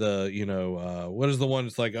 what is the one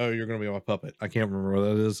that's like, oh, you're gonna be my puppet? I can't remember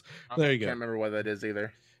what that is. There you go. I can't remember what that is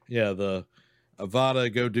either. Yeah, the Avada,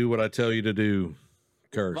 go do what I tell you to do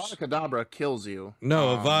curse. Avada Kedavra kills you.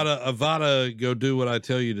 No, Avada, go do what I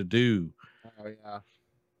tell you to do. Oh yeah.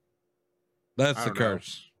 That's I the don't know.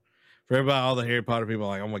 curse. For everybody, all the Harry Potter people are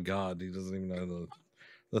like, oh my god, he doesn't even know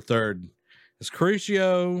the third. It's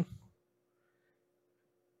Crucio,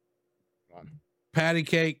 patty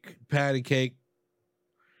cake,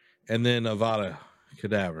 and then Avada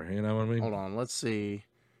Kedavra. You know what I mean? Hold on, let's see.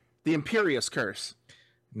 The Imperious Curse.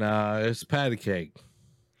 Nah, it's patty cake.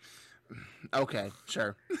 Okay,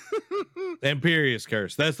 sure. Imperious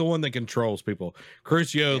Curse. That's the one that controls people.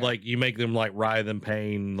 Crucio, Yeah. like you make them like writhe in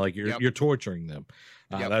pain, like you're torturing them.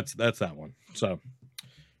 Yep. That's that one. So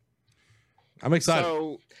I'm excited.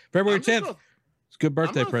 So February I'm just 10th. It's a good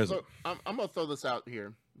birthday present. I'm gonna throw this out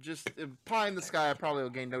here. Just pie in the sky, I probably will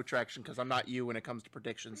gain no traction because I'm not you when it comes to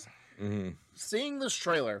predictions. Seeing this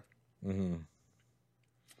trailer,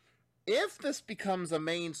 if this becomes a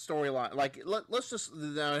main storyline, like let's just,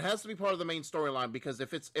 it has to be part of the main storyline, because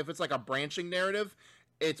if it's like a branching narrative,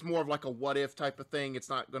 it's more of like a what if type of thing. It's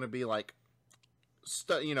not going to be like,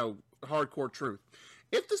 hardcore truth.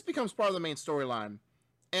 If this becomes part of the main storyline,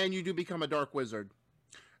 and you do become a Dark Wizard,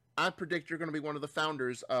 I predict you're going to be one of the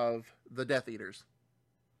founders of the Death Eaters.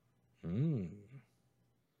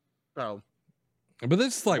 So, but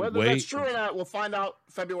this is like whether that's true or not, we'll find out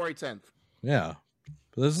February 10th. Yeah,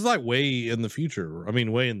 but this is like way in the future. I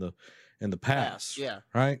mean, way in the past. Yeah.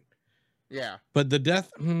 Right. Yeah. But the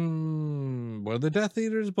Death, were the Death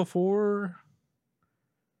Eaters before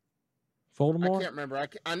Voldemort? I can't remember.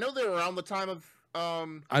 I know they were around the time of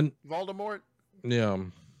Voldemort. Yeah.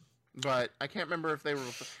 But I can't remember if they were.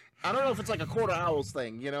 I don't know if it's like a Quarter Owls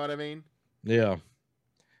thing. You know what I mean? Yeah.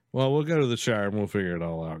 Well, we'll go to the Shire and we'll figure it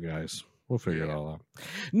all out, guys. We'll figure it all out.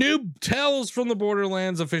 New Tales from the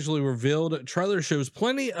Borderlands officially revealed. Trailer shows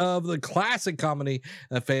plenty of the classic comedy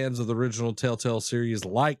that fans of the original Telltale series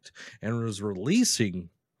liked, and was releasing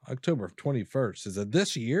October 21st. Is it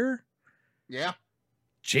this year? Yeah.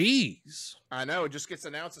 Jeez. I know. It just gets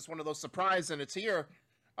announced. It's one of those surprises, and it's here.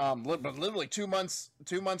 But literally 2 months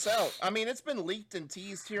out. I mean, it's been leaked and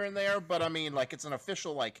teased here and there, but I mean, like, it's an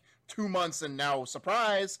official, like, 2 months and now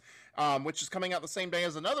surprise, which is coming out the same day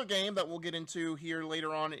as another game that we'll get into here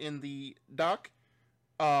later on in the doc.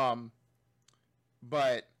 But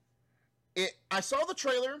I saw the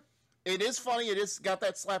trailer. It is funny. It is got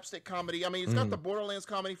that slapstick comedy. I mean, it's got the Borderlands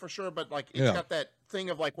comedy for sure, but like it's got that thing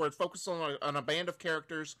of like where it focuses on a band of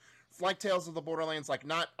characters, like Tales of the Borderlands, like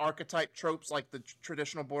not archetype tropes like the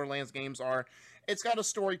traditional Borderlands games are. It's got a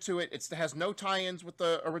story to it. It has no tie-ins with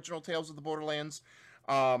the original Tales of the Borderlands.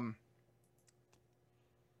 The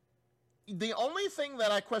only thing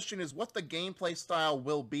that I question is what the gameplay style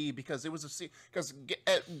will be, because it was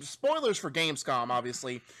spoilers for Gamescom,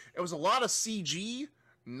 obviously. It was a lot of CG,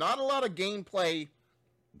 not a lot of gameplay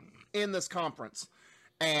in this conference.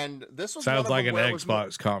 And this was sounds like an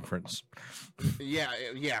Xbox conference.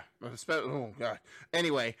 Yeah. Oh god.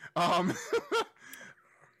 Anyway, I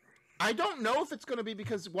don't know if it's going to be,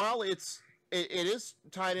 because while it is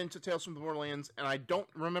tied into Tales from the Borderlands, and I don't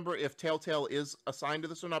remember if Telltale is assigned to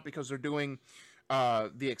this or not, because they're doing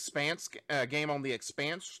the Expanse game on the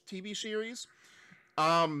Expanse TV series.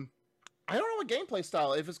 I don't know what gameplay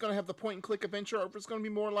style, if it's going to have the point and click adventure, or if it's going to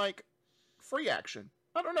be more like free action.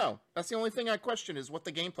 I don't know. That's the only thing I question, is what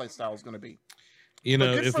the gameplay style is going to be. You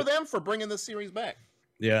know, but good for them for bringing this series back.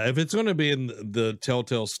 Yeah, if it's going to be in the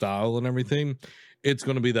Telltale style and everything, it's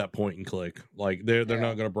going to be that point and click. Like they're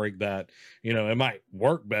not going to break that. You know, it might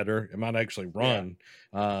work better. It might actually run.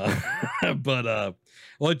 But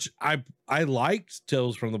which I liked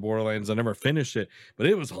Tales from the Borderlands. I never finished it, but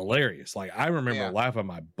it was hilarious. Like I remember laughing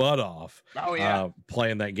my butt off.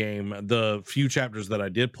 Playing that game. The few chapters that I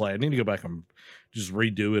did play, I need to go back and just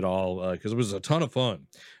redo it all, because it was a ton of fun.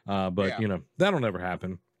 But you know, that'll never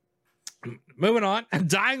happen. Moving on,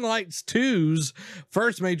 Dying Light 2's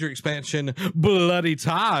first major expansion, Bloody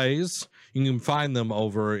Ties. You can find them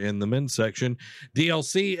over in the men's section.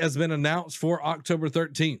 DLC has been announced for October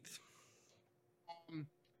 13th.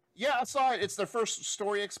 Yeah, I saw it. It's their first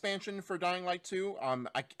story expansion for Dying Light 2.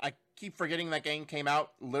 I keep forgetting that game came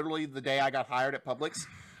out literally the day I got hired at Publix.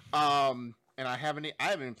 And I haven't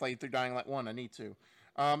even played through Dying Light 1. I need to.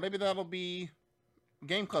 Maybe that'll be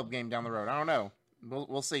Game Club game down the road. I don't know.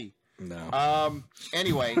 We'll see. No.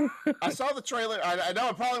 Anyway, I saw the trailer. I know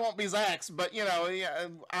it probably won't be Zach's, but you know,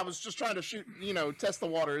 I was just trying to shoot, test the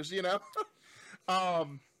waters,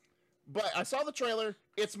 But I saw the trailer.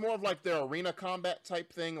 It's more of like their arena combat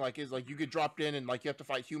type thing. Like you get dropped in and like you have to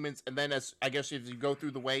fight humans, and then as you go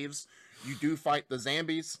through the waves, you do fight the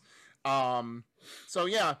zombies. So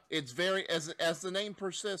yeah, it's very, as the name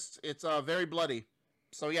persists, it's very bloody.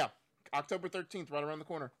 So yeah, October 13th, right around the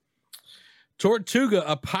corner. Tortuga,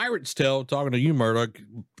 A Pirate's Tale, talking to you, Murdoch.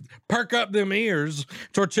 Perk up them ears.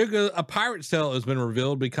 Tortuga, A Pirate's Tale has been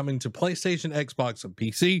revealed, be coming to PlayStation, Xbox, and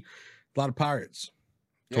PC. A lot of pirates.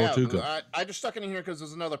 Tortuga. Yeah, I just stuck it in here because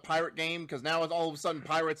there's another pirate game, because now all of a sudden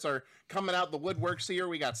pirates are coming out the woodworks here.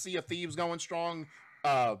 We got Sea of Thieves going strong.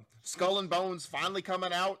 Skull and Bones finally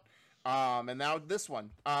coming out. And now this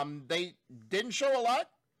one. They didn't show a lot.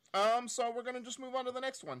 So we're gonna just move on to the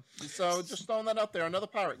next one. So just throwing that out there, another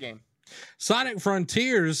pirate game. Sonic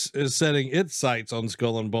Frontiers is setting its sights on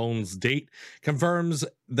Skull and Bones. Date confirms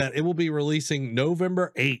that it will be releasing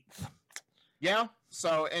November 8th. Yeah.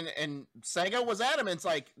 So and Sega was adamant. It's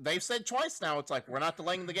like they've said twice now. It's like we're not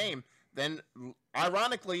delaying the game. Then,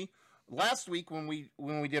 ironically, last week when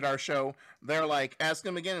we did our show, they're like asking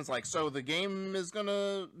him again. It's like, so the game is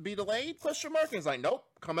gonna be delayed? Question mark. And he's like, nope,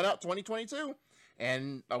 coming out 2022.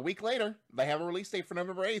 And a week later, they have a release date for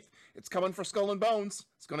November 8th. It's coming for Skull and Bones.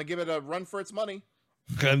 It's gonna give it a run for its money.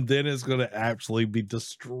 And then it's going to actually be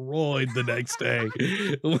destroyed the next day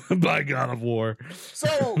by God of War.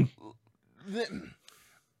 So,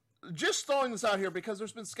 just throwing this out here because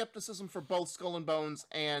there's been skepticism for both Skull and Bones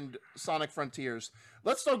and Sonic Frontiers.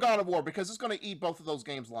 Let's throw God of War because it's going to eat both of those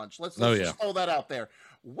games' lunch. Let's just throw that out there.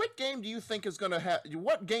 What game do you think is going to have?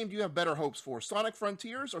 What game do you have better hopes for, Sonic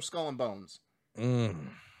Frontiers or Skull and Bones? And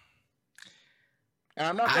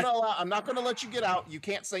I'm not going to let you get out. You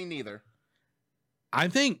can't say neither. I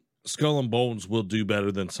think Skull and Bones will do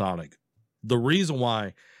better than Sonic. The reason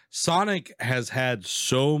why Sonic has had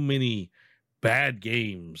so many bad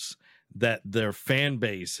games that their fan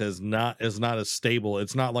base is not as stable.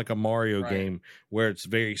 It's not like a Mario game where it's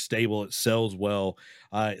very stable. It sells well.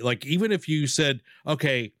 Like even if you said,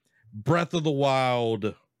 okay, Breath of the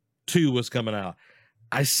Wild 2 was coming out,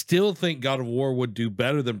 I still think God of War would do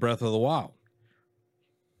better than Breath of the Wild.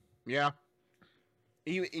 Yeah.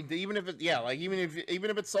 Even if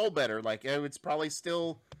it sold better, like it's probably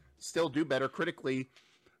still do better critically.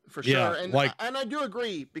 For sure, yeah, and I do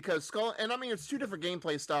agree because Skull, and I mean it's two different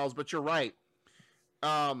gameplay styles, but you're right.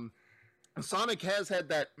 Sonic has had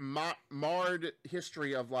that marred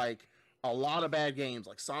history of like a lot of bad games,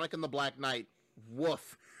 like Sonic and the Black Knight.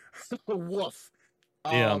 Woof, woof.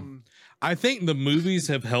 Yeah, I think the movies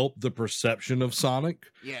have helped the perception of Sonic.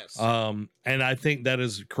 Yes. And I think that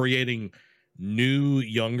is creating new,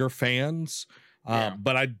 younger fans.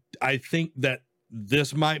 But I think that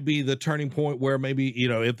this might be the turning point where maybe,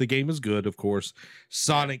 if the game is good, of course,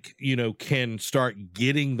 Sonic, can start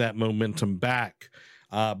getting that momentum back.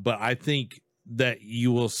 But I think that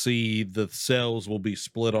you will see the sales will be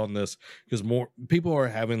split on this because more people are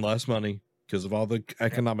having less money because of all the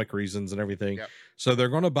economic reasons and everything. Yep. So they're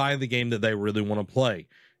going to buy the game that they really want to play.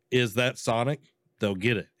 Is that Sonic? They'll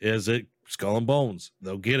get it. Is it Skull and Bones?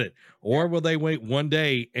 They'll get it. Or will they wait one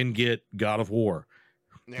day and get God of War?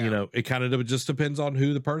 Yeah. It kind of just depends on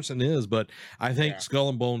who the person is, but I think Skull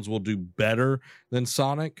and Bones will do better than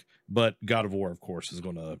Sonic, but God of War, of course, is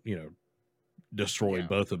going to, destroy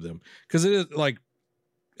both of them because it is like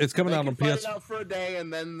it's coming out on PS. Out for a day,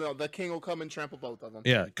 and then the king will come and trample both of them.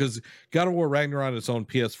 Yeah, because God of War Ragnarok is on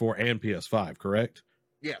PS4 and PS5, correct?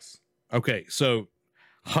 Yes. Okay, so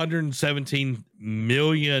 117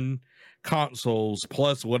 million consoles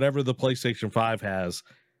plus whatever the PlayStation 5 has.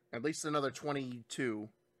 At least another 22.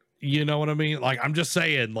 You know what I mean? Like, I'm just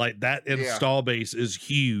saying, like, that install base is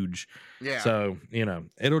huge. Yeah. So,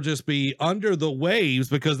 it'll just be under the waves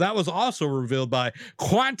because that was also revealed by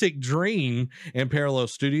Quantic Dream and Parallel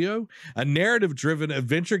Studio, a narrative-driven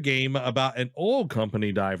adventure game about an oil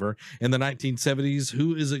company diver in the 1970s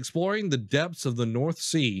who is exploring the depths of the North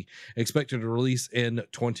Sea, expected to release in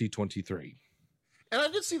 2023. And I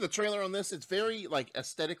did see the trailer on this. It's very like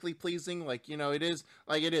aesthetically pleasing. Like, it is.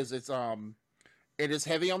 It is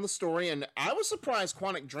heavy on the story. And I was surprised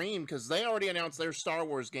Quantic Dream because they already announced their Star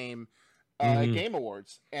Wars game at Game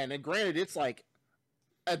Awards. And granted, it's like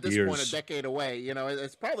at this point a decade away.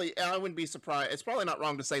 It's probably, I wouldn't be surprised. It's probably not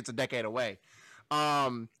wrong to say it's a decade away.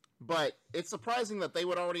 But it's surprising that they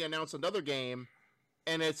would already announce another game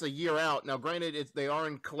and it's a year out. Now, granted, they are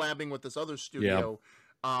collabing with this other studio. Yeah.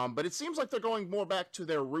 But it seems like they're going more back to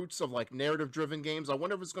their roots of like narrative-driven games. I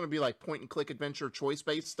wonder if it's going to be like point-and-click adventure,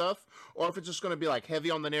 choice-based stuff, or if it's just going to be like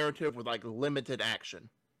heavy on the narrative with like limited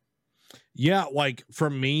action. Yeah, like for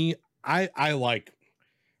me, I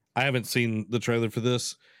haven't seen the trailer for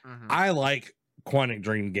this. I like Quantic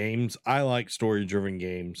Dream games. I like story-driven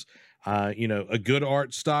games. A good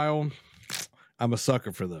art style. I'm a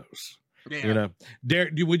sucker for those. Yeah.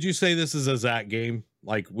 Derek, would you say this is a Zach game?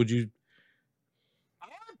 Like, would you?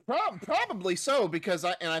 Probably so because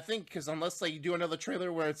I think unless they do another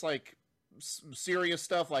trailer where it's like serious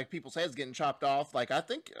stuff like people's heads getting chopped off, like I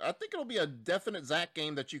think it'll be a definite Zach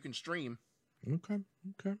game that you can stream. Okay.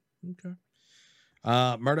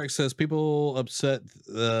 Murdoch says people upset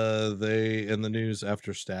they in the news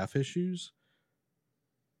after staff issues.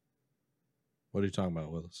 What are you talking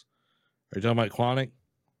about, Willis? Are you talking about Quantic?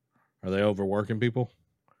 Are they overworking people?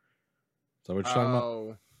 Is that what you're talking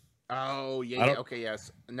about? Oh yeah, okay,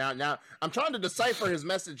 yes. Now I'm trying to decipher his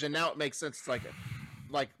message, and now it makes sense. It's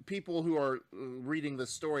like people who are reading this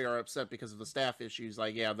story are upset because of the staff issues.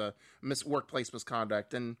 Like, yeah, the workplace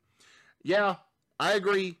misconduct, and yeah, I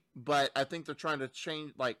agree. But I think they're trying to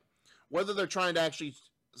change, like, whether they're trying to actually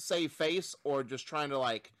save face or just trying to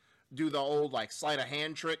like do the old like sleight of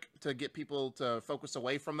hand trick to get people to focus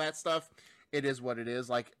away from that stuff. It is what it is.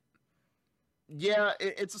 Like, yeah,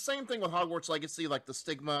 it's the same thing with Hogwarts Legacy, like the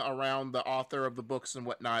stigma around the author of the books and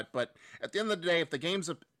whatnot. But at the end of the day, if the game's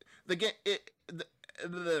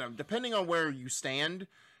depending on where you stand,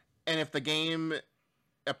 and if the game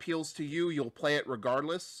appeals to you, you'll play it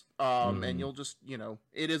regardless. And you'll just,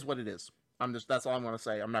 it is what it is. That's all I'm going to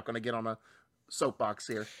say. I'm not going to get on a soapbox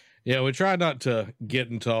here. Yeah, we try not to get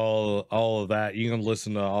into all of that. You can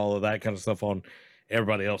listen to all of that kind of stuff on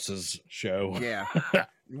everybody else's show. Yeah.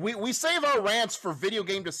 We save our rants for video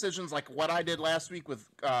game decisions like what I did last week with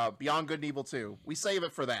Beyond Good and Evil 2. We save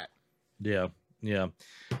it for that. Yeah.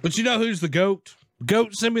 But you know who's the GOAT?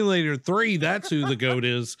 Goat Simulator 3, that's who the GOAT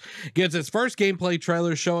is. Gets its first gameplay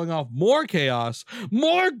trailer showing off more chaos,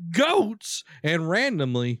 more goats, and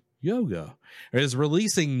randomly, yoga. It is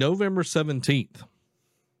releasing November 17th.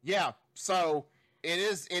 Yeah, so it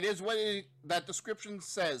is what that description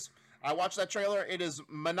says. I watched that trailer. It is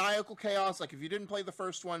maniacal chaos. Like, if you didn't play the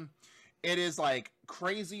first one, it is like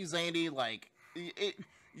crazy zany. Like,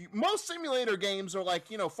 most simulator games are like,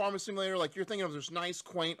 farming simulator. Like, you're thinking of this nice,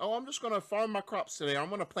 quaint, oh, I'm just going to farm my crops today. I'm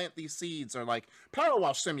going to plant these seeds. Or like Power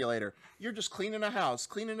Wash Simulator. You're just cleaning a house,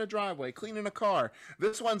 cleaning a driveway, cleaning a car.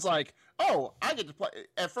 This one's like, oh, I get to play.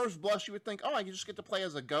 At first blush, you would think, oh, I just get to play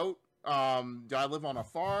as a goat. Do I live on a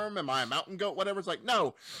farm? Am I a mountain goat? Whatever. It's like,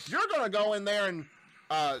 no, you're going to go in there and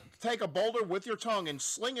take a boulder with your tongue and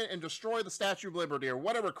sling it and destroy the Statue of Liberty or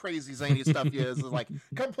whatever crazy zany stuff is. It's like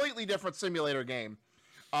completely different simulator game.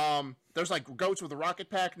 There's like goats with a rocket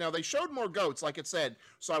pack. Now they showed more goats, like it said.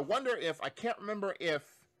 So I wonder I can't remember if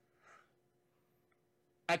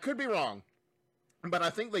I could be wrong, but I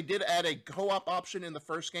think they did add a co-op option in the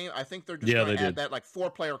first game. I think they're just going to add that like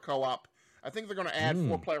 4-player co-op. I think they're going to add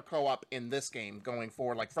 4-player co-op in this game going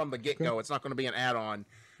forward, like from the get-go. Okay. It's not going to be an add-on.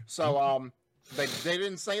 So, they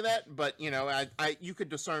didn't say that, but you could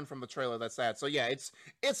discern from the trailer that's that. So yeah,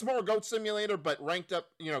 it's more Goat Simulator, but ranked up,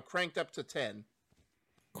 cranked up to 10.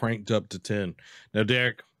 Cranked up to 10. Now,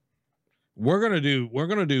 Derek, we're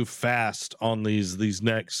gonna do fast on these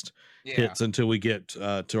next hits until we get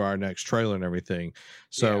to our next trailer and everything.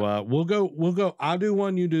 So we'll go. I'll do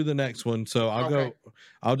one, you do the next one. So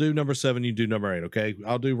I'll do number 7, you do number 8. Okay,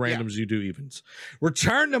 I'll do randoms, you do evens.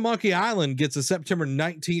 Return to Monkey Island gets a September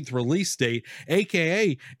 19th release date,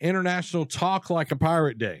 aka International Talk Like a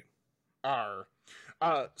Pirate Day.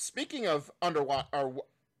 Speaking of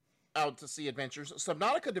out to sea adventures,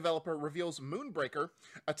 Subnautica developer reveals Moonbreaker,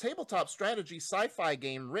 a tabletop strategy sci-fi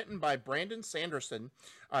game written by Brandon Sanderson,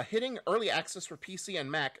 hitting early access for PC and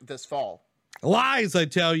Mac this fall. Lies, I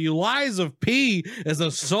tell you. Lies of P is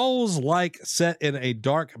a Souls-like set in a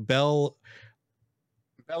dark Belle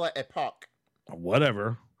Epoque.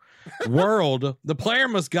 Whatever. World. The player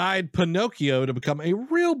must guide Pinocchio to become a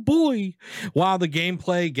real boy, while the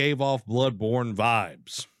gameplay gave off Bloodborne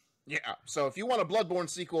vibes. Yeah, so if you want a Bloodborne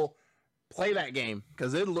sequel, play that game,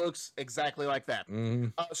 because it looks exactly like that.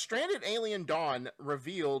 Stranded Alien Dawn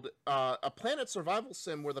revealed a planet survival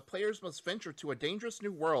sim where the players must venture to a dangerous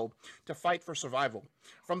new world to fight for survival.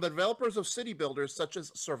 From the developers of city builders such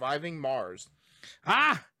as Surviving Mars.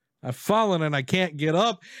 I've fallen and I can't get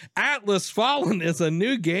up. Atlas Fallen is a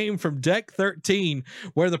new game from Deck 13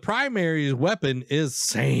 where the primary weapon is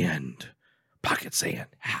sand. Pocket sand.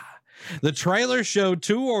 The trailer showed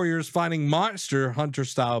 2 warriors fighting monster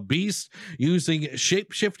hunter-style beasts using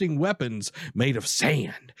shape-shifting weapons made of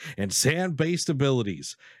sand and sand-based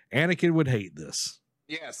abilities. Anakin would hate this.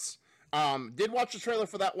 Yes. Did watch the trailer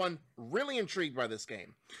for that one. Really intrigued by this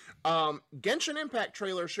game. Genshin Impact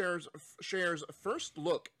trailer shares first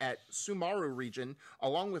look at Sumaru region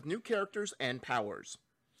along with new characters and powers.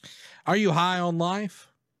 Are you high on life?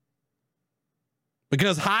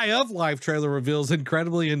 Because High of Life trailer reveals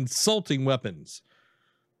incredibly insulting weapons.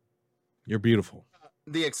 You're beautiful.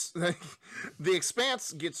 The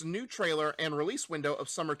Expanse gets new trailer and release window of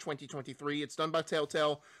summer 2023. It's done by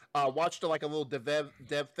Telltale. Watched like a little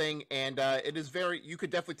dev thing, and it is you could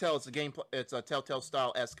definitely tell it's a gameplay. It's a Telltale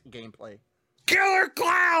style-esque gameplay. Killer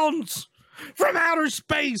clowns from outer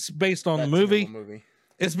space, based on the movie.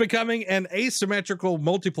 It's becoming an asymmetrical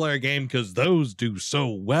multiplayer game because those do so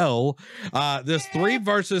well. This 3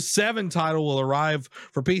 versus 7 title will arrive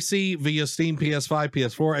for PC via Steam, PS5,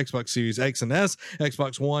 PS4, Xbox Series X and S,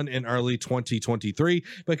 Xbox One in early 2023.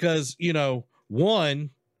 Because, you know,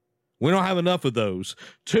 1, we don't have enough of those.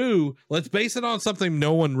 2, let's base it on something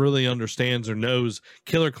no one really understands or knows.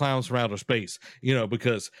 Killer Clowns from Outer Space. You know,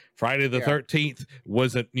 because Friday the 13th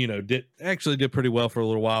wasn't, you know, did pretty well for a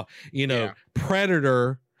little while. You know,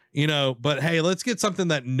 Predator, you know, but hey, let's get something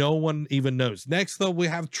that no one even knows. Next, though, we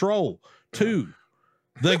have Troll 2,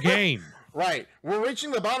 the game. Right. We're reaching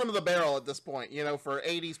the bottom of the barrel at this point, you know, for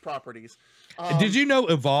 80s properties. Did you know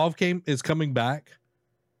Evolve is coming back?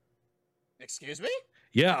 Excuse me?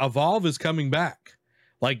 Yeah, Evolve is coming back.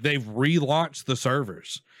 Like, they've relaunched the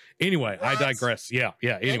servers. Anyway, I digress. Yeah.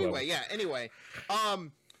 Anyway.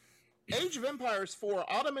 Age of Empires 4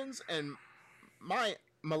 Ottomans and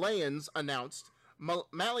Malayans announced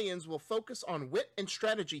Malians will focus on wit and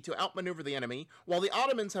strategy to outmaneuver the enemy, while the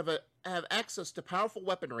Ottomans have access to powerful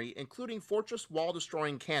weaponry, including fortress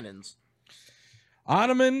wall-destroying cannons.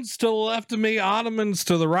 Ottomans to the left of me, Ottomans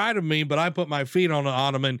to the right of me, but I put my feet on an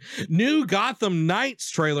Ottoman. New Gotham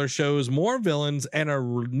Knights trailer shows more villains and a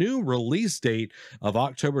new release date of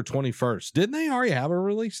October 21st. Didn't they already have a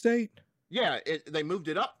release date? Yeah, they moved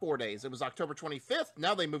it up 4 days. It was October 25th.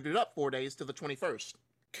 Now they moved it up 4 days to the 21st.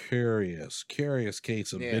 Curious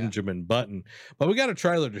case of Benjamin Button. But we got a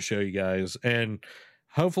trailer to show you guys, and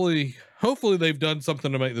hopefully they've done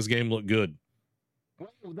something to make this game look good.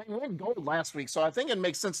 Well, they went gold last week, so I think it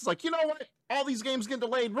makes sense. It's like, you know what? All these games get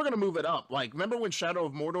delayed. We're going to move it up. Like, remember when Shadow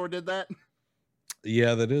of Mordor did that?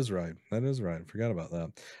 Yeah, that is right. Forgot about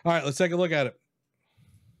that. All right, let's take a look at it.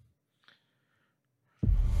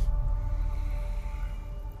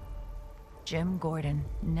 Jim Gordon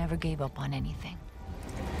never gave up on anything.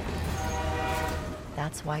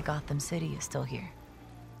 That's why Gotham City is still here.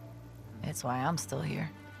 It's why I'm still here.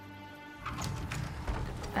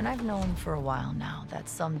 And I've known for a while now that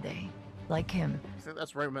someday, like him... You think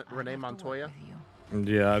that's Renee Montoya?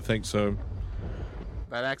 Yeah, I think so.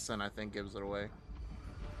 That accent, I think, gives it away.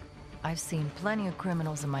 I've seen plenty of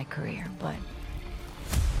criminals in my career, but...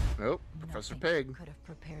 Nope, Professor Pig could have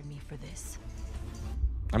prepared me for this.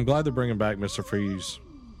 I'm glad they're bringing back Mr. Freeze.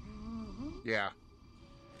 Yeah.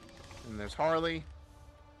 And there's Harley.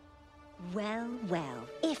 Well,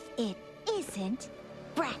 if it isn't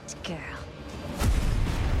Brat Girl.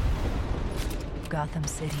 Gotham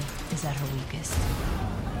City is at her weakest.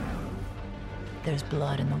 There's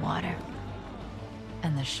blood in the water.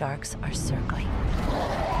 And the sharks are circling.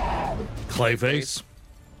 Clayface.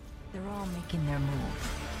 They're all making their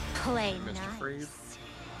move. Play Mr. nice. Freeze.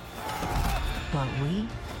 But we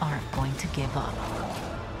aren't going to give up.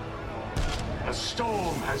 A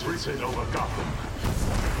storm has risen over Gotham.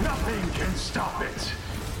 Nothing can stop it.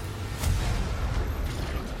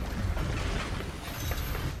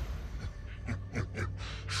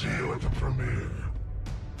 See you at the premiere.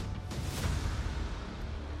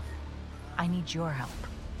 I need your help.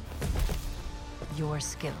 Your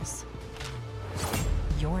skills.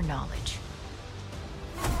 Your knowledge.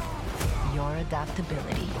 Your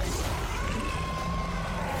adaptability.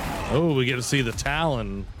 Oh, we get to see the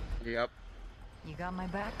Talon. Yep. You got my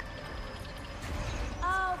back?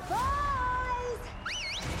 Oh, boys!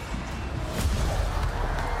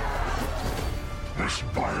 This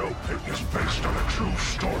biopic is based on a true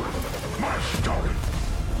story. My story.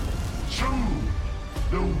 Soon,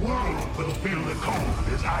 the world will feel the cold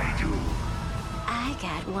as I do. I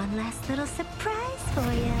got one last little surprise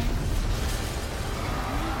for you.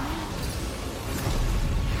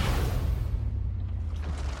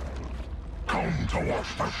 Come to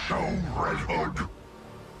watch the show, Red Hood.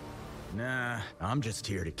 Nah, I'm just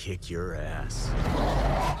here to kick your ass.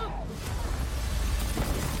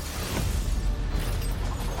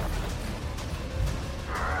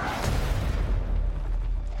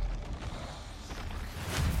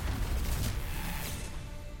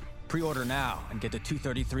 Pre-order now and get the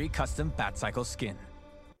 233 custom Batcycle skin.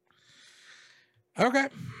 Okay.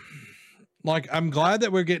 Like, I'm glad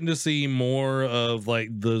that we're getting to see more of like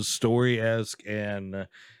the story-esque and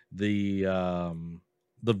the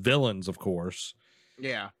villains, of course.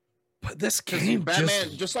 Yeah. But this game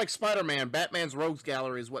Batman, just like Spider-Man, Batman's Rogues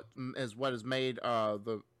Gallery is what has made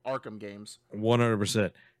the Arkham games.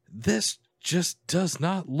 100%. This just does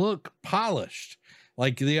not look polished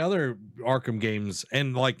like the other Arkham games.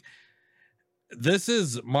 And like, this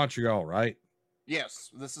is Montreal, right? Yes,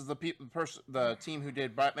 this is the team who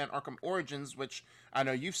did Batman Arkham Origins, which I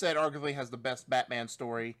know you've said arguably has the best Batman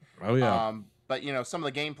story. Oh yeah. But you know, some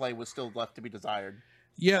of the gameplay was still left to be desired.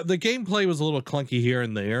 Yeah, the gameplay was a little clunky here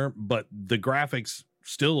and there, but the graphics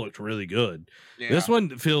still looked really good. Yeah. This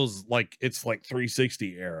one feels like it's like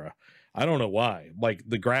 360 era. I don't know why. Like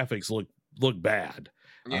the graphics look bad.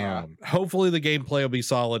 Yeah. Hopefully the gameplay will be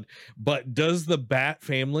solid. But does the Bat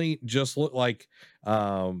family just look like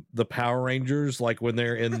the Power Rangers, like when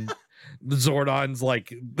they're in the Zordons?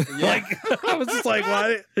 Like, like I was just like,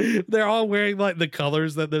 why? They're all wearing like the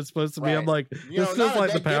colors that they're supposed to be. I'm like, this feels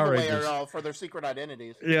like the Power Rangers for their secret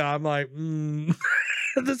identities. Yeah, I'm like,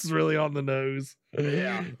 this is really on the nose.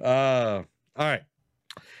 Yeah. All right.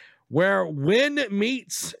 Where When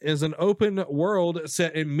Meets is an open world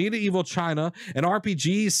set in medieval China, an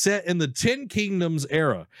RPG set in the 10 Kingdoms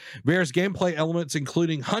era. Various gameplay elements,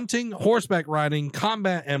 including hunting, horseback riding,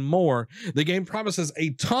 combat, and more. The game promises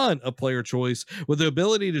a ton of player choice with the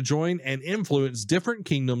ability to join and influence different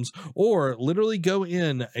kingdoms or literally go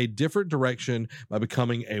in a different direction by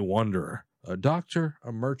becoming a wanderer, a doctor,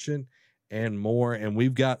 a merchant, and more. And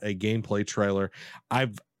we've got a gameplay trailer.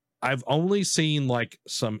 I've only seen like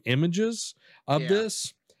some images of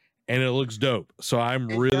this, and it looks dope. So I'm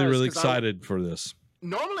really excited for this.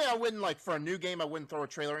 Normally I wouldn't, like, for a new game, I wouldn't throw a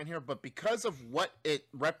trailer in here, but because of what it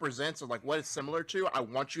represents or like what it's similar to, I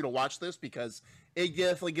want you to watch this because it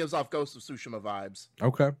definitely gives off Ghost of Tsushima vibes.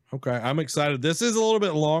 Okay. I'm excited. This is a little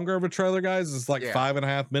bit longer of a trailer, guys. It's like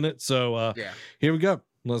 5.5 minutes. So here we go.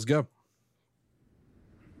 Let's go.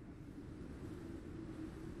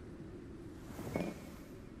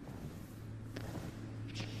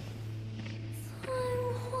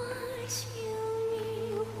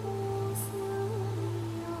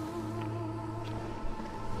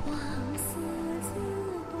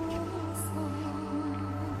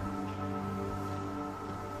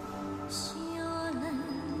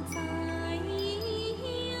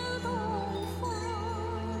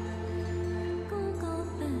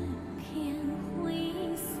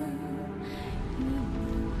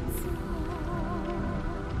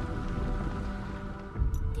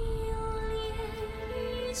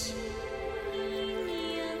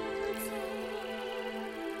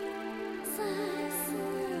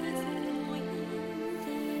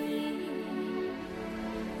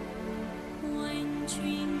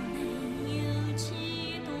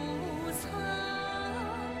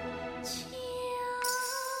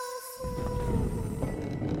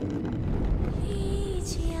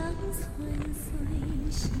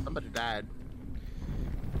 Somebody died.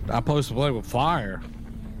 I'm supposed to play with fire.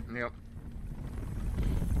 Yep.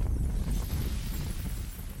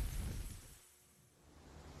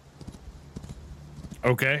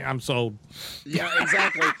 Okay, I'm sold. Yeah,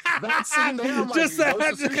 exactly. That scene there, I'm like, Just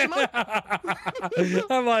Ghost of Tsushima?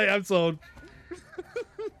 I'm like, I'm sold.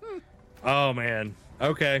 Oh man.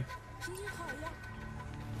 Okay.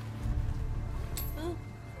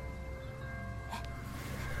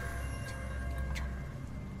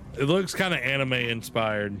 It looks kind of anime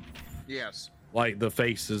inspired. Yes. Like the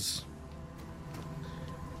faces.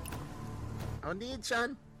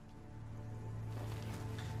 Oni-chan.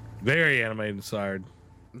 Very anime inspired.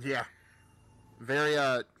 Yeah. Very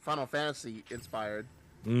Final Fantasy inspired.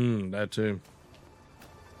 That too.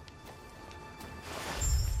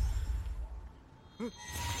 What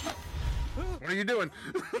are you doing?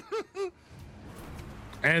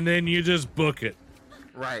 And then you just book it.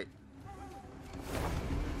 Right.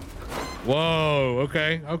 Whoa,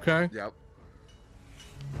 okay. Yep.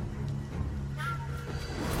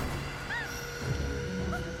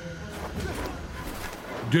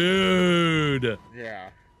 Dude. Yeah.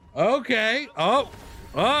 Okay. Oh.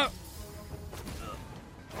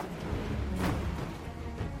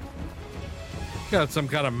 Got some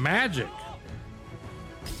kind of magic.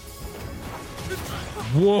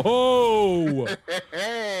 Whoa.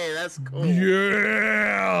 Hey, that's cool.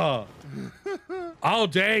 Yeah. Oh,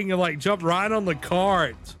 dang. You like jumped right on the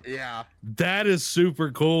cart. Yeah. That is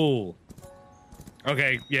super cool.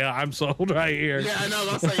 Okay. Yeah, I'm sold right here. Yeah, I know.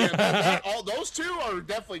 That's like, all those two are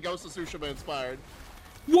definitely Ghost of Tsushima inspired.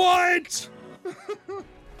 What?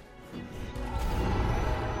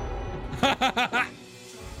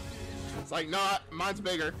 It's like, nah, mine's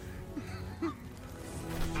bigger.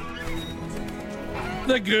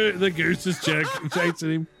 The goose is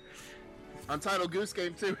chasing him. Untitled Goose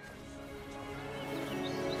Game too.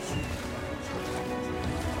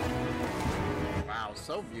 Wow,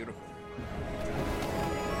 so beautiful.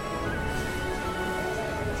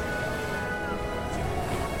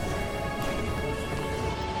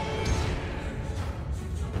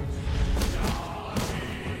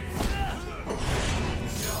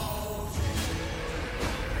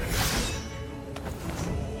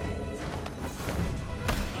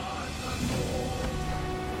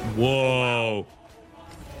 Whoa.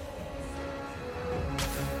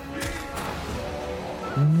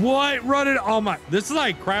 What? Running? Oh my! This is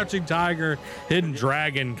like Crouching Tiger, Hidden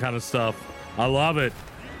Dragon kind of stuff. I love it.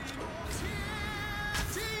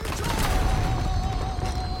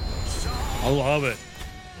 I love it.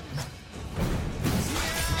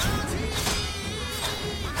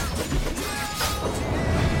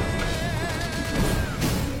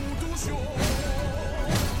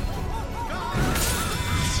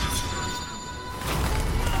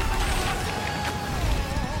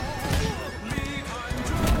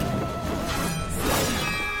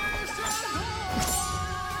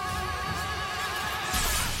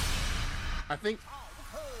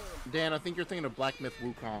 Dan, I think you're thinking of Black Myth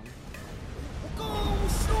Wukong.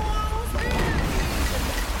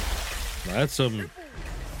 That's some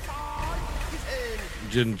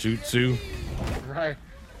Jinjutsu. Right.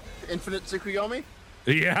 Infinite Tsukuyomi?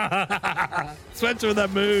 Yeah. Spencer with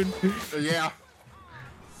that moon. Yeah.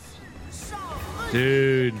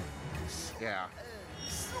 Dude. Yeah.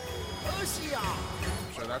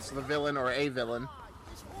 So that's the villain or a villain.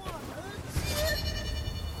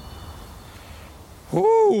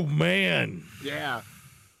 Oh, man. Yeah.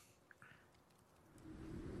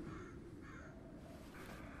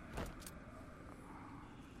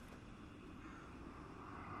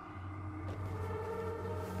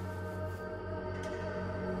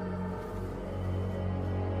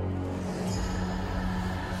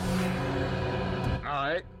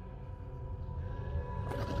 Alright.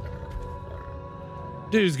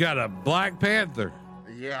 Dude's got a Black Panther.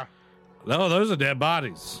 Yeah. No, those are dead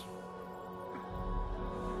bodies.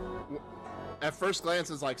 At first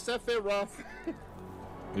glance, it's like Sephiroth.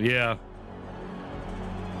 Yeah.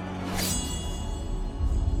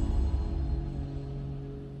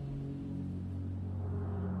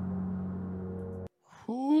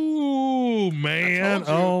 Ooh, man.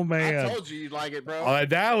 Oh, man. I told you you'd like it, bro.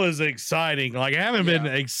 That was exciting. Like, I haven't been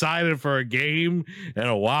excited for a game in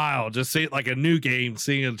a while. Just see it like a new game,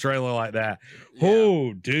 seeing a trailer like that. Yeah.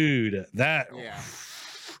 Oh, dude. That. Yeah.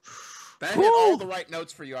 That hit all the right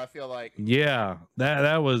notes for you, I feel like. Yeah,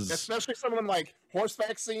 that was... Especially some of them, like,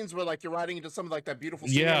 horseback scenes where, like, you're riding into some of, like, that beautiful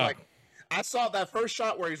scene. Yeah. Like, I saw that first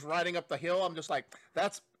shot where he's riding up the hill. I'm just like,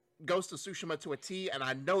 that's Ghost of Tsushima to a T, and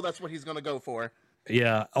I know that's what he's going to go for.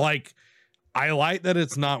 Yeah, like, I like that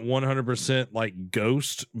it's not 100% like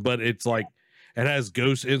Ghost, but it's like, it has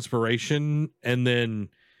Ghost inspiration, and then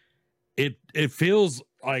it feels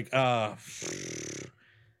like that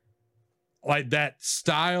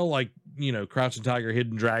style, like, you know, Crouching Tiger,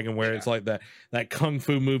 Hidden Dragon, where it's like that kung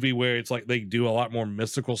fu movie where it's like they do a lot more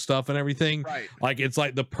mystical stuff and everything. Right. Like, it's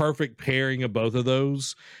like the perfect pairing of both of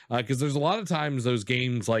those. Because there's a lot of times those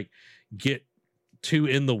games like get too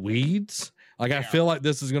in the weeds. Like, I feel like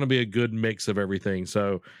this is going to be a good mix of everything.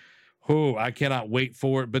 So, I cannot wait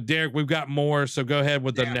for it. But Derek, we've got more. So go ahead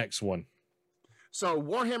with the next one. So,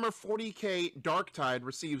 Warhammer 40k Darktide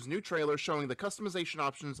receives new trailer showing the customization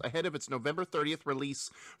options ahead of its November 30th release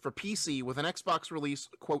for PC, with an Xbox release,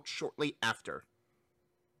 quote, shortly after.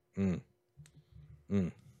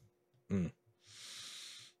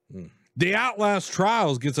 The Outlast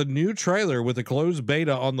Trials gets a new trailer with a closed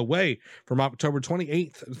beta on the way from October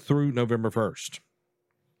 28th through November 1st.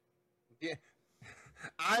 Yeah.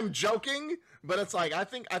 I'm joking, but it's like I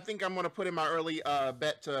think I'm gonna put in my early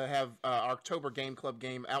bet to have October Game Club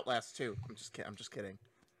game Outlast 2. I'm just kidding.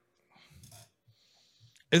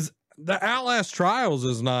 Is the Outlast Trials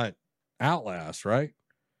is not Outlast, right?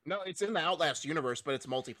 No, it's in the Outlast universe, but it's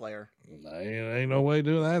multiplayer. Ain't no way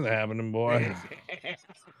doing that happening, boy.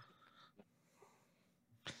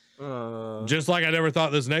 Just like I never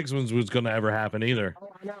thought this next one was going to ever happen either.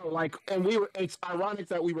 Oh, I know, like, and it's ironic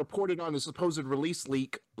that we reported on the supposed release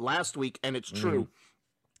leak last week, and it's true.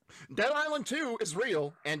 Dead Island 2 is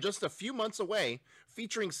real and just a few months away,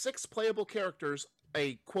 featuring 6 playable characters,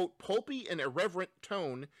 a, quote, pulpy and irreverent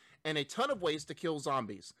tone, and a ton of ways to kill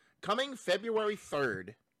zombies. Coming February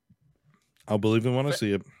 3rd. I'll believe it when I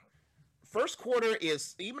see it. First quarter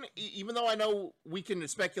is, even though I know we can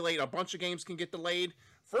speculate a bunch of games can get delayed,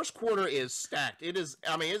 first quarter is stacked. It is,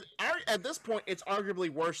 I mean, at this point, it's arguably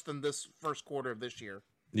worse than this first quarter of this year.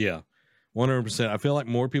 Yeah, 100%. I feel like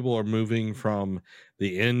more people are moving from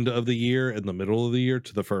the end of the year and the middle of the year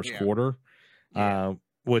to the first quarter,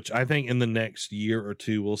 which I think in the next year or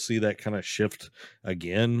two, we'll see that kind of shift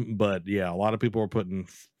again. But yeah, a lot of people are putting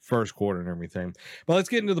first quarter and everything. But let's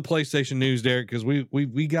get into the PlayStation news, Derek, because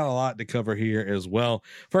we got a lot to cover here as well.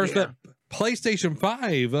 First up, PlayStation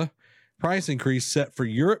 5 price increase set for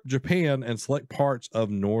Europe, Japan, and select parts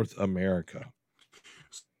of North America.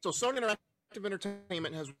 So Sony Interactive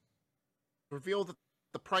Entertainment has revealed that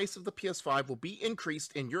the price of the PS5 will be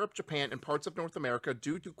increased in Europe, Japan, and parts of North America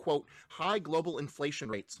due to, quote, high global inflation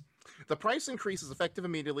rates. The price increase is effective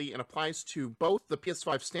immediately and applies to both the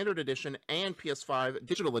PS5 Standard Edition and PS5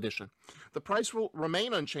 Digital Edition. The price will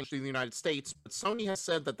remain unchanged in the United States, but Sony has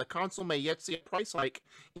said that the console may yet see a price hike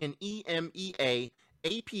in EMEA,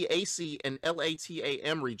 APAC, and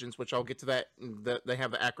LATAM regions, which I'll get to that. They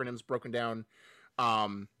have the acronyms broken down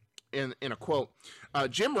in a quote.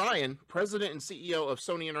 Jim Ryan, president and CEO of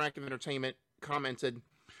Sony Interactive Entertainment, commented,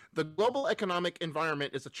 "The global economic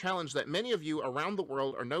environment is a challenge that many of you around the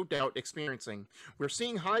world are no doubt experiencing. We're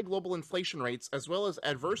seeing high global inflation rates as well as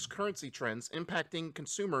adverse currency trends impacting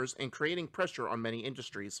consumers and creating pressure on many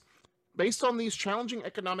industries. Based on these challenging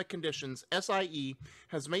economic conditions, SIE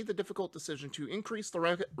has made the difficult decision to increase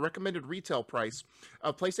the recommended retail price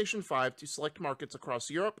of PlayStation 5 to select markets across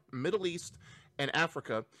Europe, Middle East, and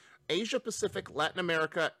Africa, Asia Pacific, Latin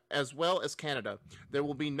America, as well as Canada. There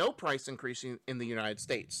will be no price increase in the United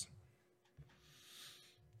States."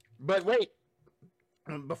 But wait,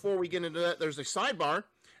 before we get into that, there's a sidebar.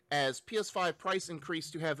 As PS5 price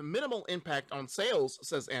increase to have minimal impact on sales,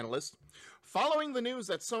 says analyst. Following the news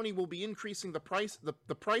that Sony will be increasing the price of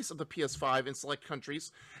the PS5 in select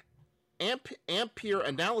countries, Ampere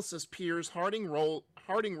Analysis peers Harding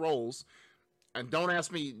Rolls, and don't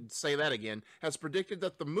ask me to say that again, has predicted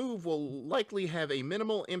that the move will likely have a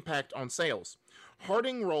minimal impact on sales.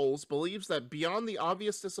 Harding Rolls believes that beyond the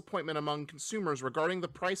obvious disappointment among consumers regarding the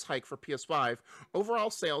price hike for PS5, overall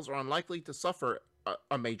sales are unlikely to suffer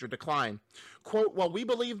a major decline. Quote, "While we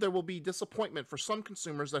believe there will be disappointment for some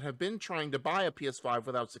consumers that have been trying to buy a PS5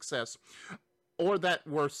 without success, or that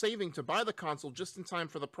were saving to buy the console just in time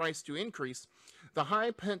for the price to increase, the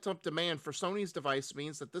high pent-up demand for Sony's device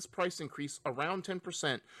means that this price increase around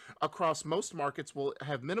 10% across most markets will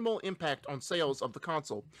have minimal impact on sales of the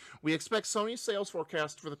console. We expect Sony's sales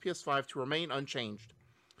forecast for the PS5 to remain unchanged."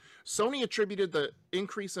 Sony attributed the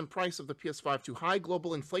increase in price of the PS5 to high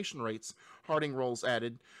global inflation rates, Harding Rolls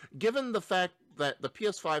added. Given the fact that the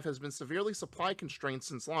PS5 has been severely supply constrained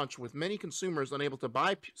since launch, with many consumers unable to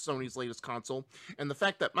buy Sony's latest console, and the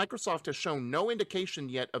fact that Microsoft has shown no indication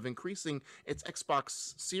yet of increasing its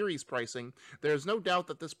Xbox Series pricing, there is no doubt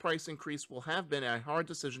that this price increase will have been a hard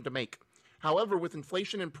decision to make. However, with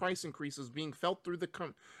inflation and price increases being felt through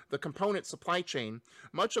the component supply chain,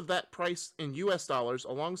 much of that price in US dollars,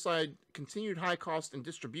 alongside continued high cost in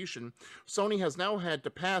distribution, Sony has now had to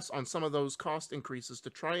pass on some of those cost increases to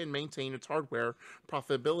try and maintain its hardware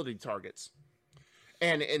profitability targets.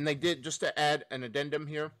 And they did, just to add an addendum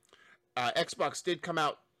here, Xbox did come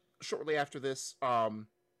out shortly after this.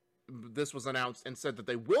 This was announced and said that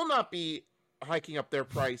they will not be hiking up their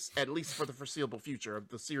price, at least for the foreseeable future, of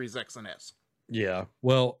the Series X and S. Yeah.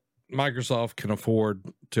 Well, Microsoft can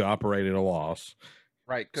afford to operate at a loss.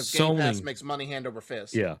 Right, because Game Pass makes money hand over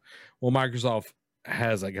fist. Yeah. Well, Microsoft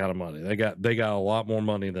has that kind of money. They got a lot more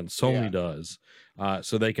money than Sony does.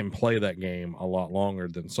 So they can play that game a lot longer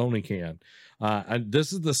than Sony can. And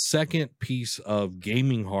this is the second piece of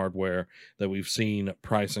gaming hardware that we've seen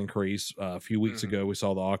price increase. A few weeks ago, we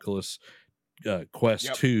saw the Oculus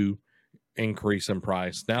Quest 2 increase in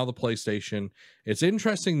price. Now the PlayStation. It's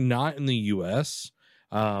interesting, not in the US,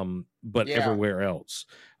 but everywhere else.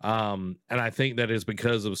 And I think that is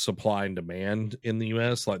because of supply and demand in the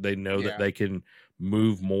US. Like, they know that they can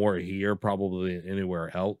move more here probably than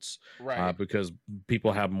anywhere else, right? Because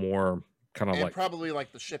people have more kind of, and like, probably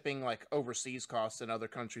like the shipping, like overseas costs in other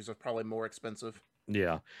countries are probably more expensive.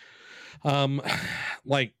 Yeah.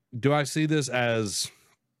 Like, do I see this as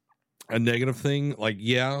a negative thing? Like,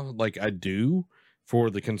 yeah, like I do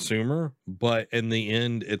for the consumer, but in the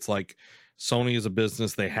end, it's like Sony is a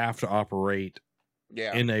business. They have to operate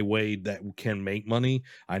in a way that can make money.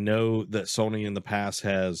 I know that Sony in the past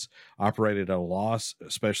has operated at a loss,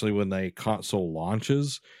 especially when they console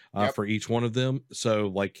launches for each one of them. So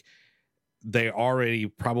like, they already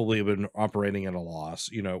probably have been operating at a loss,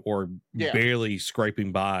 you know, or barely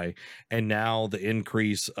scraping by. And now the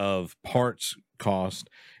increase of parts cost,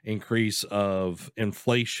 increase of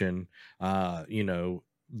inflation, you know,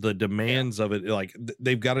 the demands of it, like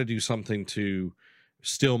they've got to do something to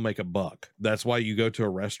still make a buck. That's why you go to a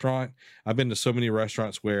restaurant. I've been to so many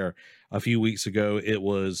restaurants where a few weeks ago it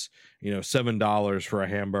was, you know, $7 for a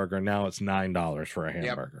hamburger. Now it's $9 for a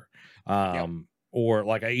hamburger. Or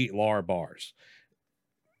like, I eat Lara bars.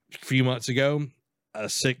 A few months ago, a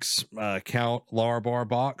 6 count Lara bar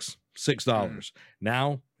box, $6.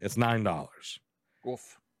 Now it's $9.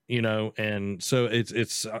 Oof. You know, and so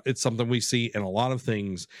it's something we see in a lot of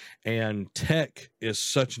things, and tech is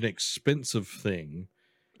such an expensive thing.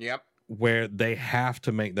 Yep. where they have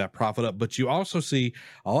to make that profit up. But you also see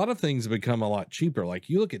a lot of things become a lot cheaper. Like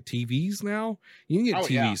you look at TVs now, you can get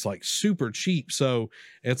TVs like super cheap. So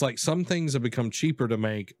it's like some things have become cheaper to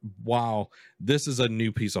make while this is a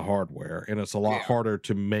new piece of hardware, and it's a lot harder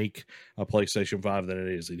to make a PlayStation 5 than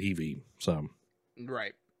it is a TV. So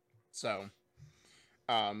right. So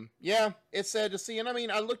yeah, it's sad to see. And I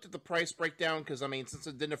mean, I looked at the price breakdown because I mean, since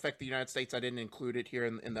it didn't affect the United States, I didn't include it here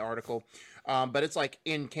in the article. But it's like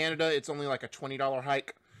in Canada, it's only like a $20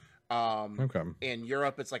 hike. okay. In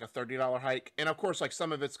Europe, it's like a $30 hike. And of course, like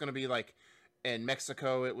some of it's going to be like in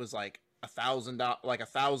Mexico, it was like $1,000, like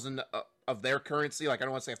 1,000 of their currency. Like I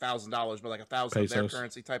don't want to say $1,000, but like 1,000 of their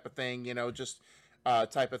currency type of thing, you know, just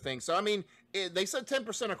type of thing. So I mean, they said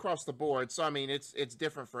 10% across the board. So I mean, it's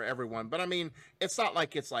different for everyone. But I mean, it's not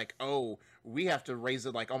like it's like, oh, we have to raise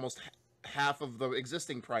it like almost half of the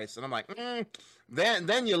existing price. And I'm like,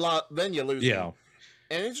 then you lose. Yeah. Me.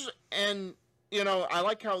 And it's just, and you know, I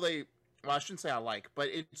like how they. Well, I shouldn't say I like, but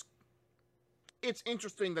it's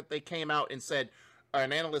interesting that they came out and said,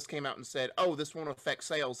 an analyst came out and said, oh, this won't affect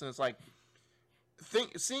sales, and it's like.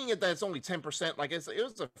 Seeing it that it's only 10%, like it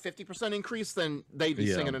was a 50% increase, then they'd be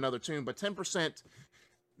singing another tune. But 10%,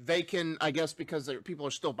 they can, I guess, because people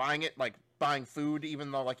are still buying it, like buying food,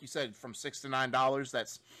 even though, like you said, from $6 to $9,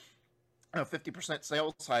 that's a 50%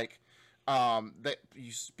 sales hike.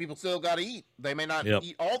 People still got to eat. They may not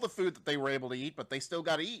eat all the food that they were able to eat, but they still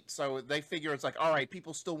got to eat. So they figure it's like, all right,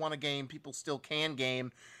 people still want to game, people still can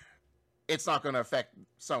game. It's not going to affect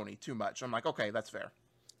Sony too much. I'm like, okay, that's fair.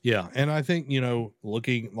 Yeah, and I think, you know,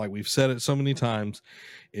 looking, like we've said it so many times,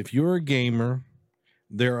 if you're a gamer,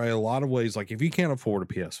 there are a lot of ways, like if you can't afford a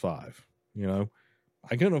PS5, you know,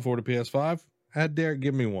 I couldn't afford a PS5, I had Derek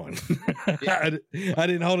give me one. I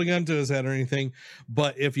didn't hold a gun to his head or anything,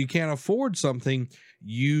 but if you can't afford something,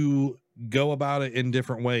 you go about it in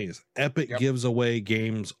different ways. Epic gives away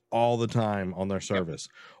games all the time on their service,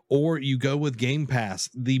 or you go with Game Pass,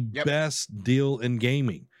 the best deal in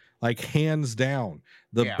gaming. Like hands down,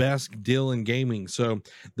 the best deal in gaming. So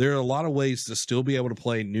there are a lot of ways to still be able to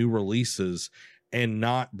play new releases and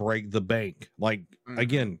not break the bank. Like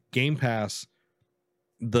again, Game Pass,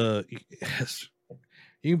 you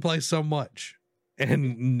can play so much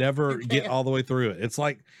and never get all the way through it. It's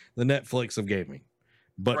like the Netflix of gaming,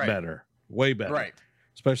 but better, way better. Right.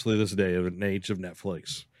 Especially this day of an age of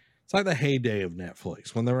Netflix. It's like the heyday of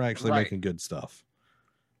Netflix when they were actually making good stuff.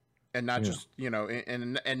 And not just, you know,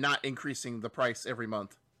 and not increasing the price every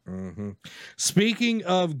month. Mm-hmm. Speaking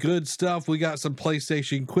of good stuff, we got some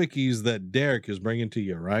PlayStation quickies that Derek is bringing to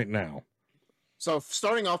you right now. So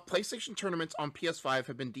starting off, PlayStation tournaments on PS5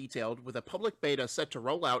 have been detailed with a public beta set to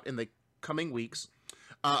roll out in the coming weeks.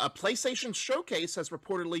 A PlayStation Showcase has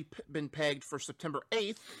reportedly been pegged for September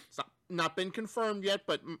 8th. It's not been confirmed yet,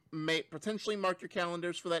 but may potentially mark your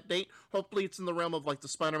calendars for that date. Hopefully it's in the realm of like the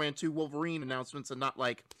Spider-Man 2 Wolverine announcements and not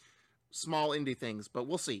like small indie things, but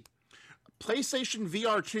we'll see. PlayStation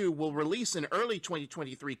VR 2 will release in early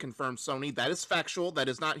 2023, confirmed Sony. That is factual. That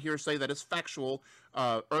is not hearsay. That is factual.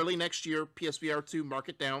 Early next year, PSVR 2, mark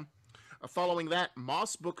it down. Following that,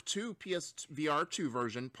 Moss Book 2 PSVR 2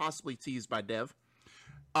 version, possibly teased by Dev.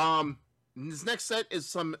 This next set is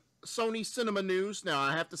some Sony cinema news. Now,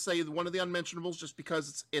 I have to say one of the unmentionables just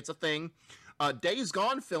because it's a thing. Days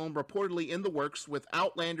Gone film reportedly in the works with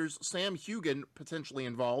Outlander's Sam Hugan potentially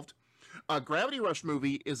involved. Gravity Rush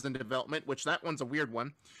movie is in development, which that one's a weird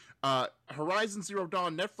one. Horizon Zero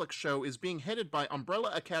Dawn Netflix show is being headed by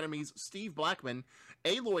Umbrella Academy's Steve Blackman.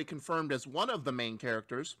 Aloy confirmed as one of the main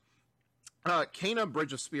characters. Kena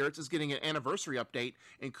Bridge of Spirits is getting an anniversary update,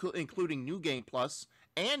 including New Game Plus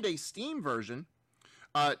and a Steam version.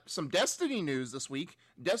 Some Destiny news this week.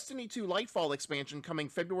 Destiny 2 Lightfall expansion coming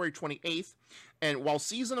February 28th. And while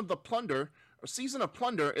Season of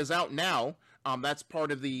Plunder is out now, that's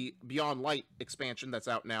part of the Beyond Light expansion that's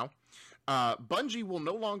out now. Bungie will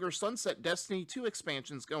no longer sunset Destiny 2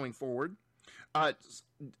 expansions going forward. I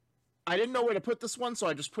didn't know where to put this one, so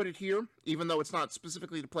I just put it here, even though it's not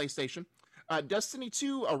specifically to PlayStation. Destiny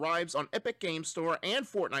 2 arrives on Epic Games Store and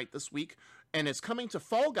Fortnite this week, and is coming to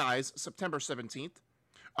Fall Guys September 17th.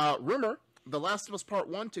 Rumor, The Last of Us Part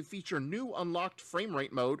 1 to feature new unlocked frame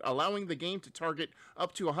rate mode, allowing the game to target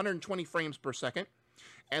up to 120 frames per second.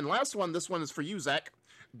 And last one, this one is for you, Zach.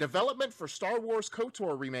 Development for Star Wars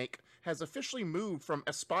KOTOR remake has officially moved from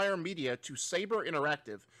Aspire Media to Saber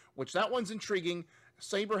Interactive, which that one's intriguing.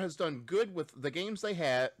 Saber has done good with the games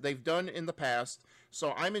they've done in the past,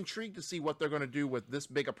 so I'm intrigued to see what they're going to do with this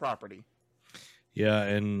big a property. Yeah,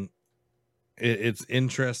 and it's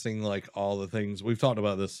interesting, like all the things we've talked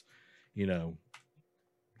about this, you know,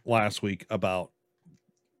 last week about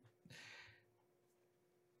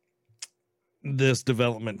this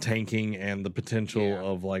development tanking and the potential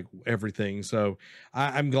of like everything. So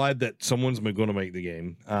I'm glad that someone's going to make the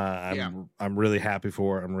game. I'm really happy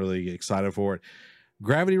for it. I'm really excited for it.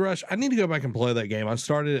 Gravity Rush, I need to go back and play that game. I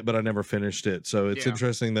started it, but I never finished it. So it's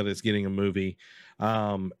interesting that it's getting a movie.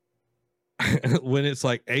 When it's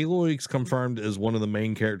like Aloy's confirmed as one of the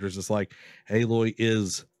main characters, it's like Aloy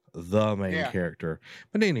is the main character.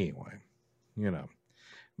 But anyway, you know,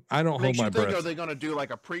 I don't hold my breath. Are they going to do like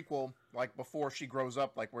a prequel, like before she grows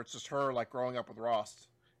up, like where it's just her like growing up with Rost?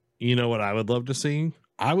 You know what I would love to see?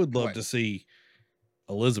 I would love to see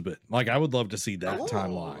Elizabeth. Like I would love to see that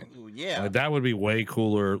timeline. Yeah, like, that would be way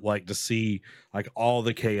cooler. Like to see like all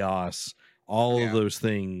the chaos, all of those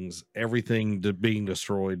things, everything being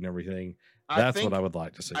destroyed and everything. That's what I would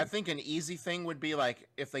like to see. I think an easy thing would be like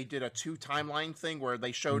if they did a 2 timeline thing where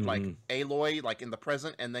they showed like Aloy like in the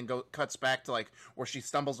present and then cuts back to like where she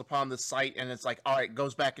stumbles upon this site and it's like, all right,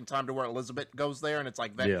 goes back in time to where Elizabeth goes there and it's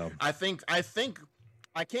like that. Yeah. I think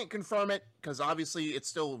I can't confirm it because obviously it's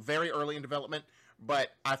still very early in development, but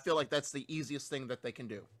I feel like that's the easiest thing that they can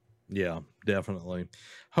do. Yeah, definitely.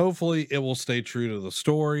 Hopefully it will stay true to the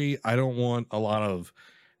story. I don't want a lot of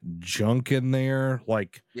junk in there.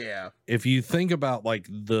 Like, if you think about like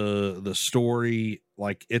the story,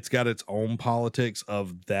 like it's got its own politics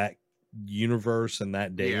of that universe and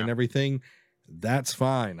that day and everything. That's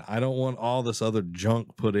fine. I don't want all this other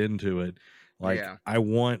junk put into it. Like I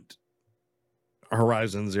want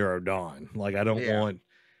Horizon Zero Dawn. Like I don't want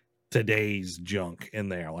today's junk in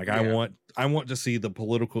there. Like I want to see the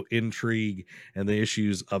political intrigue and the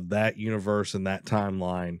issues of that universe and that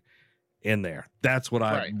timeline in there. That's what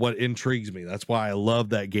what intrigues me. That's why I love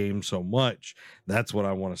that game so much. That's what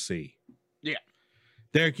I want to see. Yeah.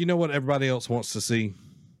 Derek, you know what everybody else wants to see?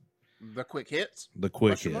 The quick hits. The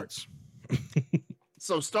quick hits.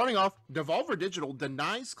 So starting off, Devolver Digital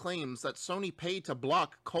denies claims that Sony paid to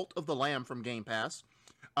block Cult of the Lamb from Game Pass.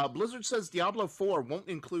 Blizzard says Diablo 4 won't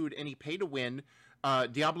include any pay-to-win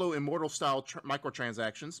Diablo Immortal-style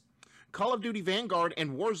microtransactions. Call of Duty Vanguard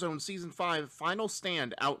and Warzone Season 5 Final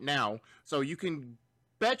Stand out now, so you can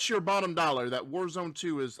bet your bottom dollar that Warzone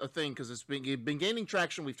 2 is a thing, because it's been gaining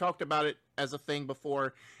traction. We've talked about it as a thing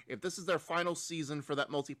before. If this is their final season for that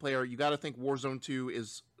multiplayer, you got to think Warzone 2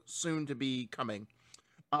 is soon to be coming.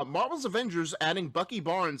 Marvel's Avengers adding Bucky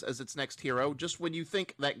Barnes as its next hero, just when you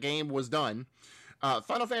think that game was done.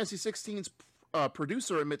 Final Fantasy XVI's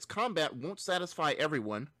producer admits combat won't satisfy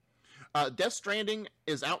everyone. Death Stranding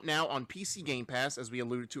is out now on PC Game Pass, as we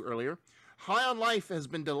alluded to earlier. High on Life has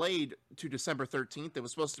been delayed to December 13th. It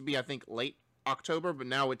was supposed to be, I think, late October, but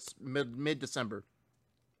now it's mid-December.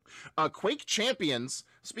 Quake Champions,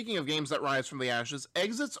 speaking of games that rise from the ashes,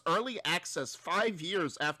 exits early access 5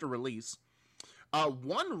 years after release.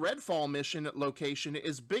 One Redfall mission location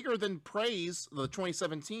is bigger than Praise, the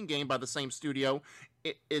 2017 game by the same studio.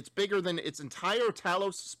 It's bigger than its entire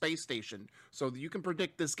Talos space station, so you can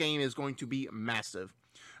predict this game is going to be massive.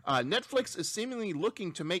 Netflix is seemingly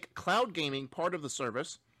looking to make cloud gaming part of the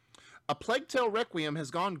service. A Plague Tale Requiem has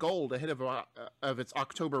gone gold ahead of its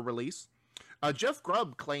October release. Jeff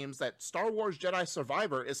Grubb claims that Star Wars Jedi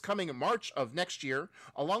Survivor is coming in March of next year,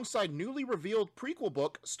 alongside newly revealed prequel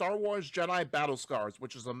book Star Wars Jedi Battle Scars,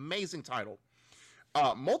 which is an amazing title.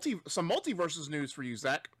 Some Multiverses news for you,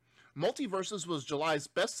 Zach. Multiverses was July's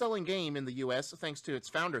best-selling game in the US thanks to its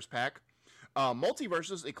Founders Pack.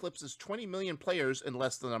 Multiverses eclipses 20 million players in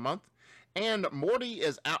less than a month. And Morty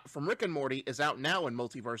is out from Rick and Morty is out now in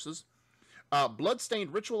Multiverses.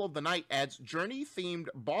 Bloodstained Ritual of the Night adds journey-themed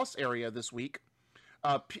boss area this week.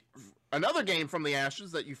 Another game from the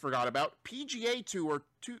ashes that you forgot about, PGA Tour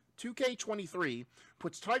 2K23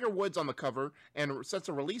 puts Tiger Woods on the cover and sets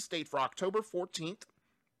a release date for October 14th.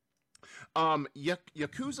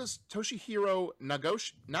 Yakuza's Toshihiro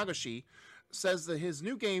Nagashi says that his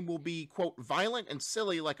new game will be, quote, violent and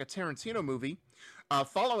silly like a Tarantino movie.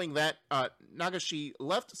 Following that, Nagashi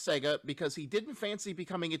left Sega because he didn't fancy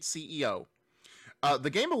becoming its CEO. The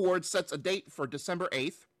Game Awards sets a date for December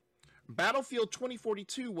 8th. Battlefield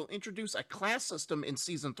 2042 will introduce a class system in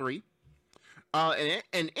Season 3.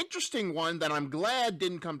 An interesting one that I'm glad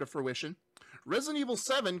didn't come to fruition. Resident Evil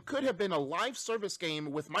 7 could have been a live service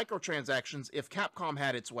game with microtransactions if Capcom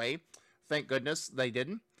had its way. Thank goodness they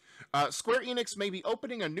didn't. Square Enix may be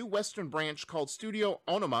opening a new Western branch called Studio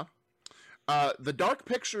Onoma. The Dark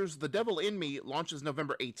Pictures The Devil in Me launches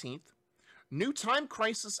November 18th. New Time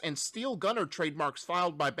Crisis and Steel Gunner trademarks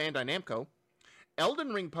filed by Bandai Namco. Elden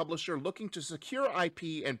Ring publisher looking to secure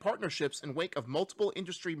IP and partnerships in wake of multiple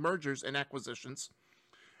industry mergers and acquisitions.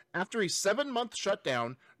 After a 7-month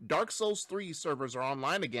shutdown, Dark Souls 3 servers are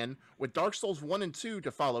online again, with Dark Souls 1 and 2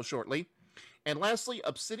 to follow shortly. And lastly,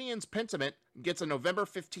 Obsidian's Pentiment gets a November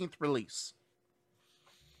 15th release.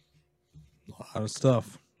 A lot of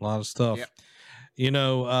stuff. Yep. You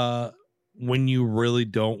know, when you really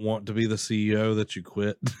don't want to be the CEO, that you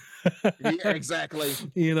quit. Yeah, exactly.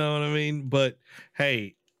 You know what I mean? But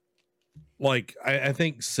hey, like I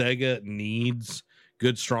think Sega needs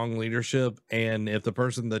good, strong leadership. And if the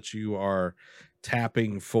person that you are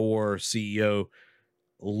tapping for CEO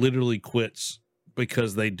literally quits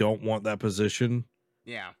because they don't want that position,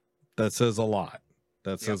 Yeah, that says a lot.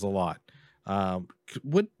 Says a lot.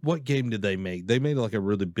 What game did they make? They made like a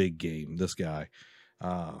really big game. This guy,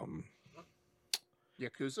 Yakuza.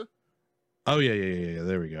 Oh yeah.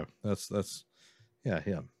 There we go. That's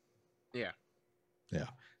him. Yeah.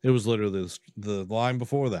 It was literally the line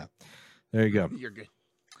before that. There you go. You're good.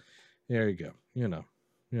 There you go. You know.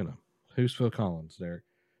 Who's Phil Collins, Derek?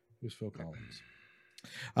 Who's Phil Collins?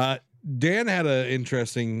 Dan had an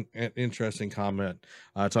interesting comment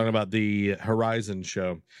talking about the Horizon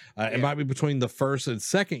show. It might be between the first and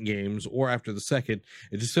second games or after the second.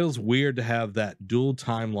 It just feels weird to have that dual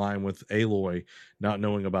timeline with Aloy not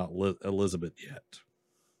knowing about Elizabeth yet.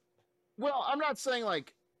 Well, I'm not saying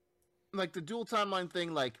like the dual timeline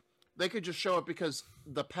thing, like they could just show it because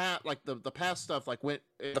the past, like the past stuff, like went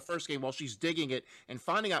in the first game while she's digging it and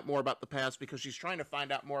finding out more about the past because she's trying to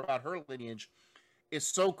find out more about her lineage is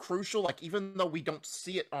so crucial. Like, even though we don't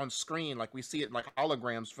see it on screen, like we see it in like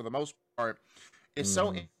holograms for the most part, it's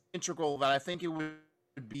so integral that I think it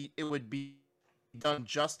would be done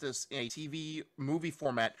justice in a TV movie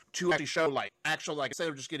format to actually show like actual, like instead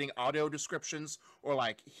of just getting audio descriptions or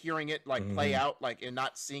like hearing it like play out like and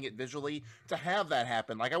not seeing it visually, to have that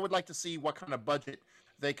happen. Like I would like to see what kind of budget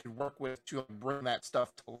they could work with to bring that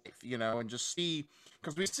stuff to life, you know, and just see,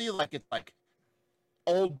 because we see like it's like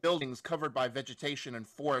old buildings covered by vegetation and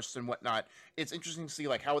forests and whatnot. It's interesting to see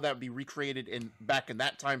like how that would be recreated back in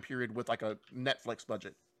that time period with like a Netflix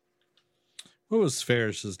budget. What was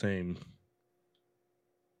Ferris's name?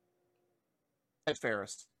 Ted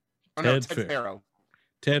Ferris. Oh, no, Ted Farrow.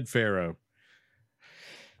 Ted Farrow.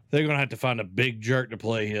 They're gonna have to find a big jerk to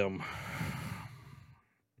play him.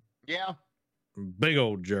 Yeah. Big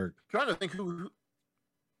old jerk. I'm trying to think who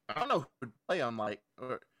I don't know who would play him, like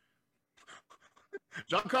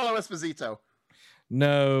Giancarlo Esposito.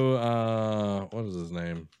 No, what is his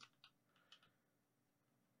name?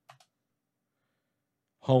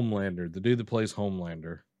 Homelander, the dude that plays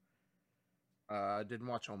Homelander. I didn't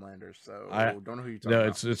watch Homelander, so I don't know who you're talking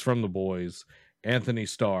about. No, it's from The Boys. Anthony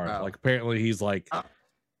Starr. Oh. Like apparently he's like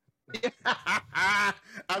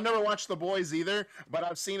I've never watched The Boys either, but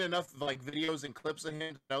I've seen enough like videos and clips of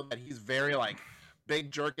him to know that he's very like big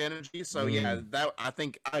jerk energy. So yeah, that I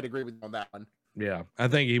think I'd agree with you on that one. Yeah, I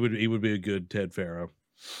think he would be a good Ted Farrow.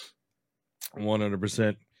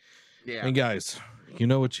 100%. Yeah. And guys, you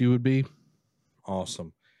know what you would be?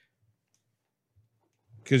 Awesome.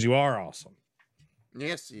 Because you are awesome.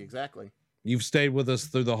 Yes, exactly. You've stayed with us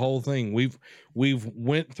through the whole thing. We've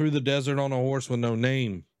went through the desert on a horse with no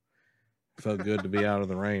name. Felt good to be out of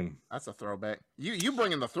the rain. That's a throwback. You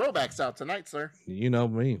bringing the throwbacks out tonight, sir. You know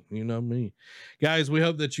me. Guys, we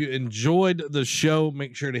hope that you enjoyed the show.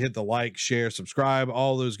 Make sure to hit the like, share, subscribe,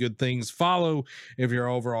 all those good things. Follow if you're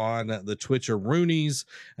over on the Twitcher Roonies,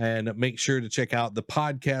 and make sure to check out the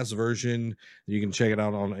podcast version. You can check it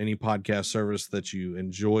out on any podcast service that you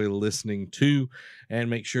enjoy listening to, and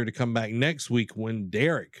make sure to come back next week when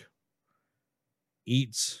Derek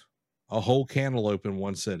eats a whole cantaloupe in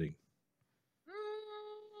one sitting.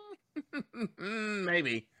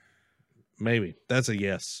 Maybe That's a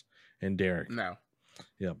yes. And Derek, no.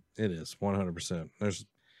 Yep, it is 100%. There's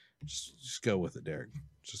just go with it, Derek.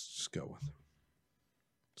 Just go with it.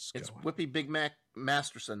 It's Whippy Big Mac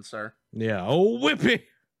Masterson, sir. Yeah. Oh, Whippy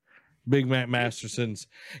Big Mac Mastersons.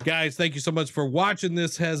 Guys, thank you so much for watching.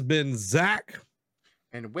 This has been Zach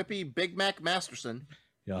and Whippy Big Mac Masterson.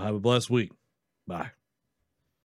 Y'all have a blessed week. Bye.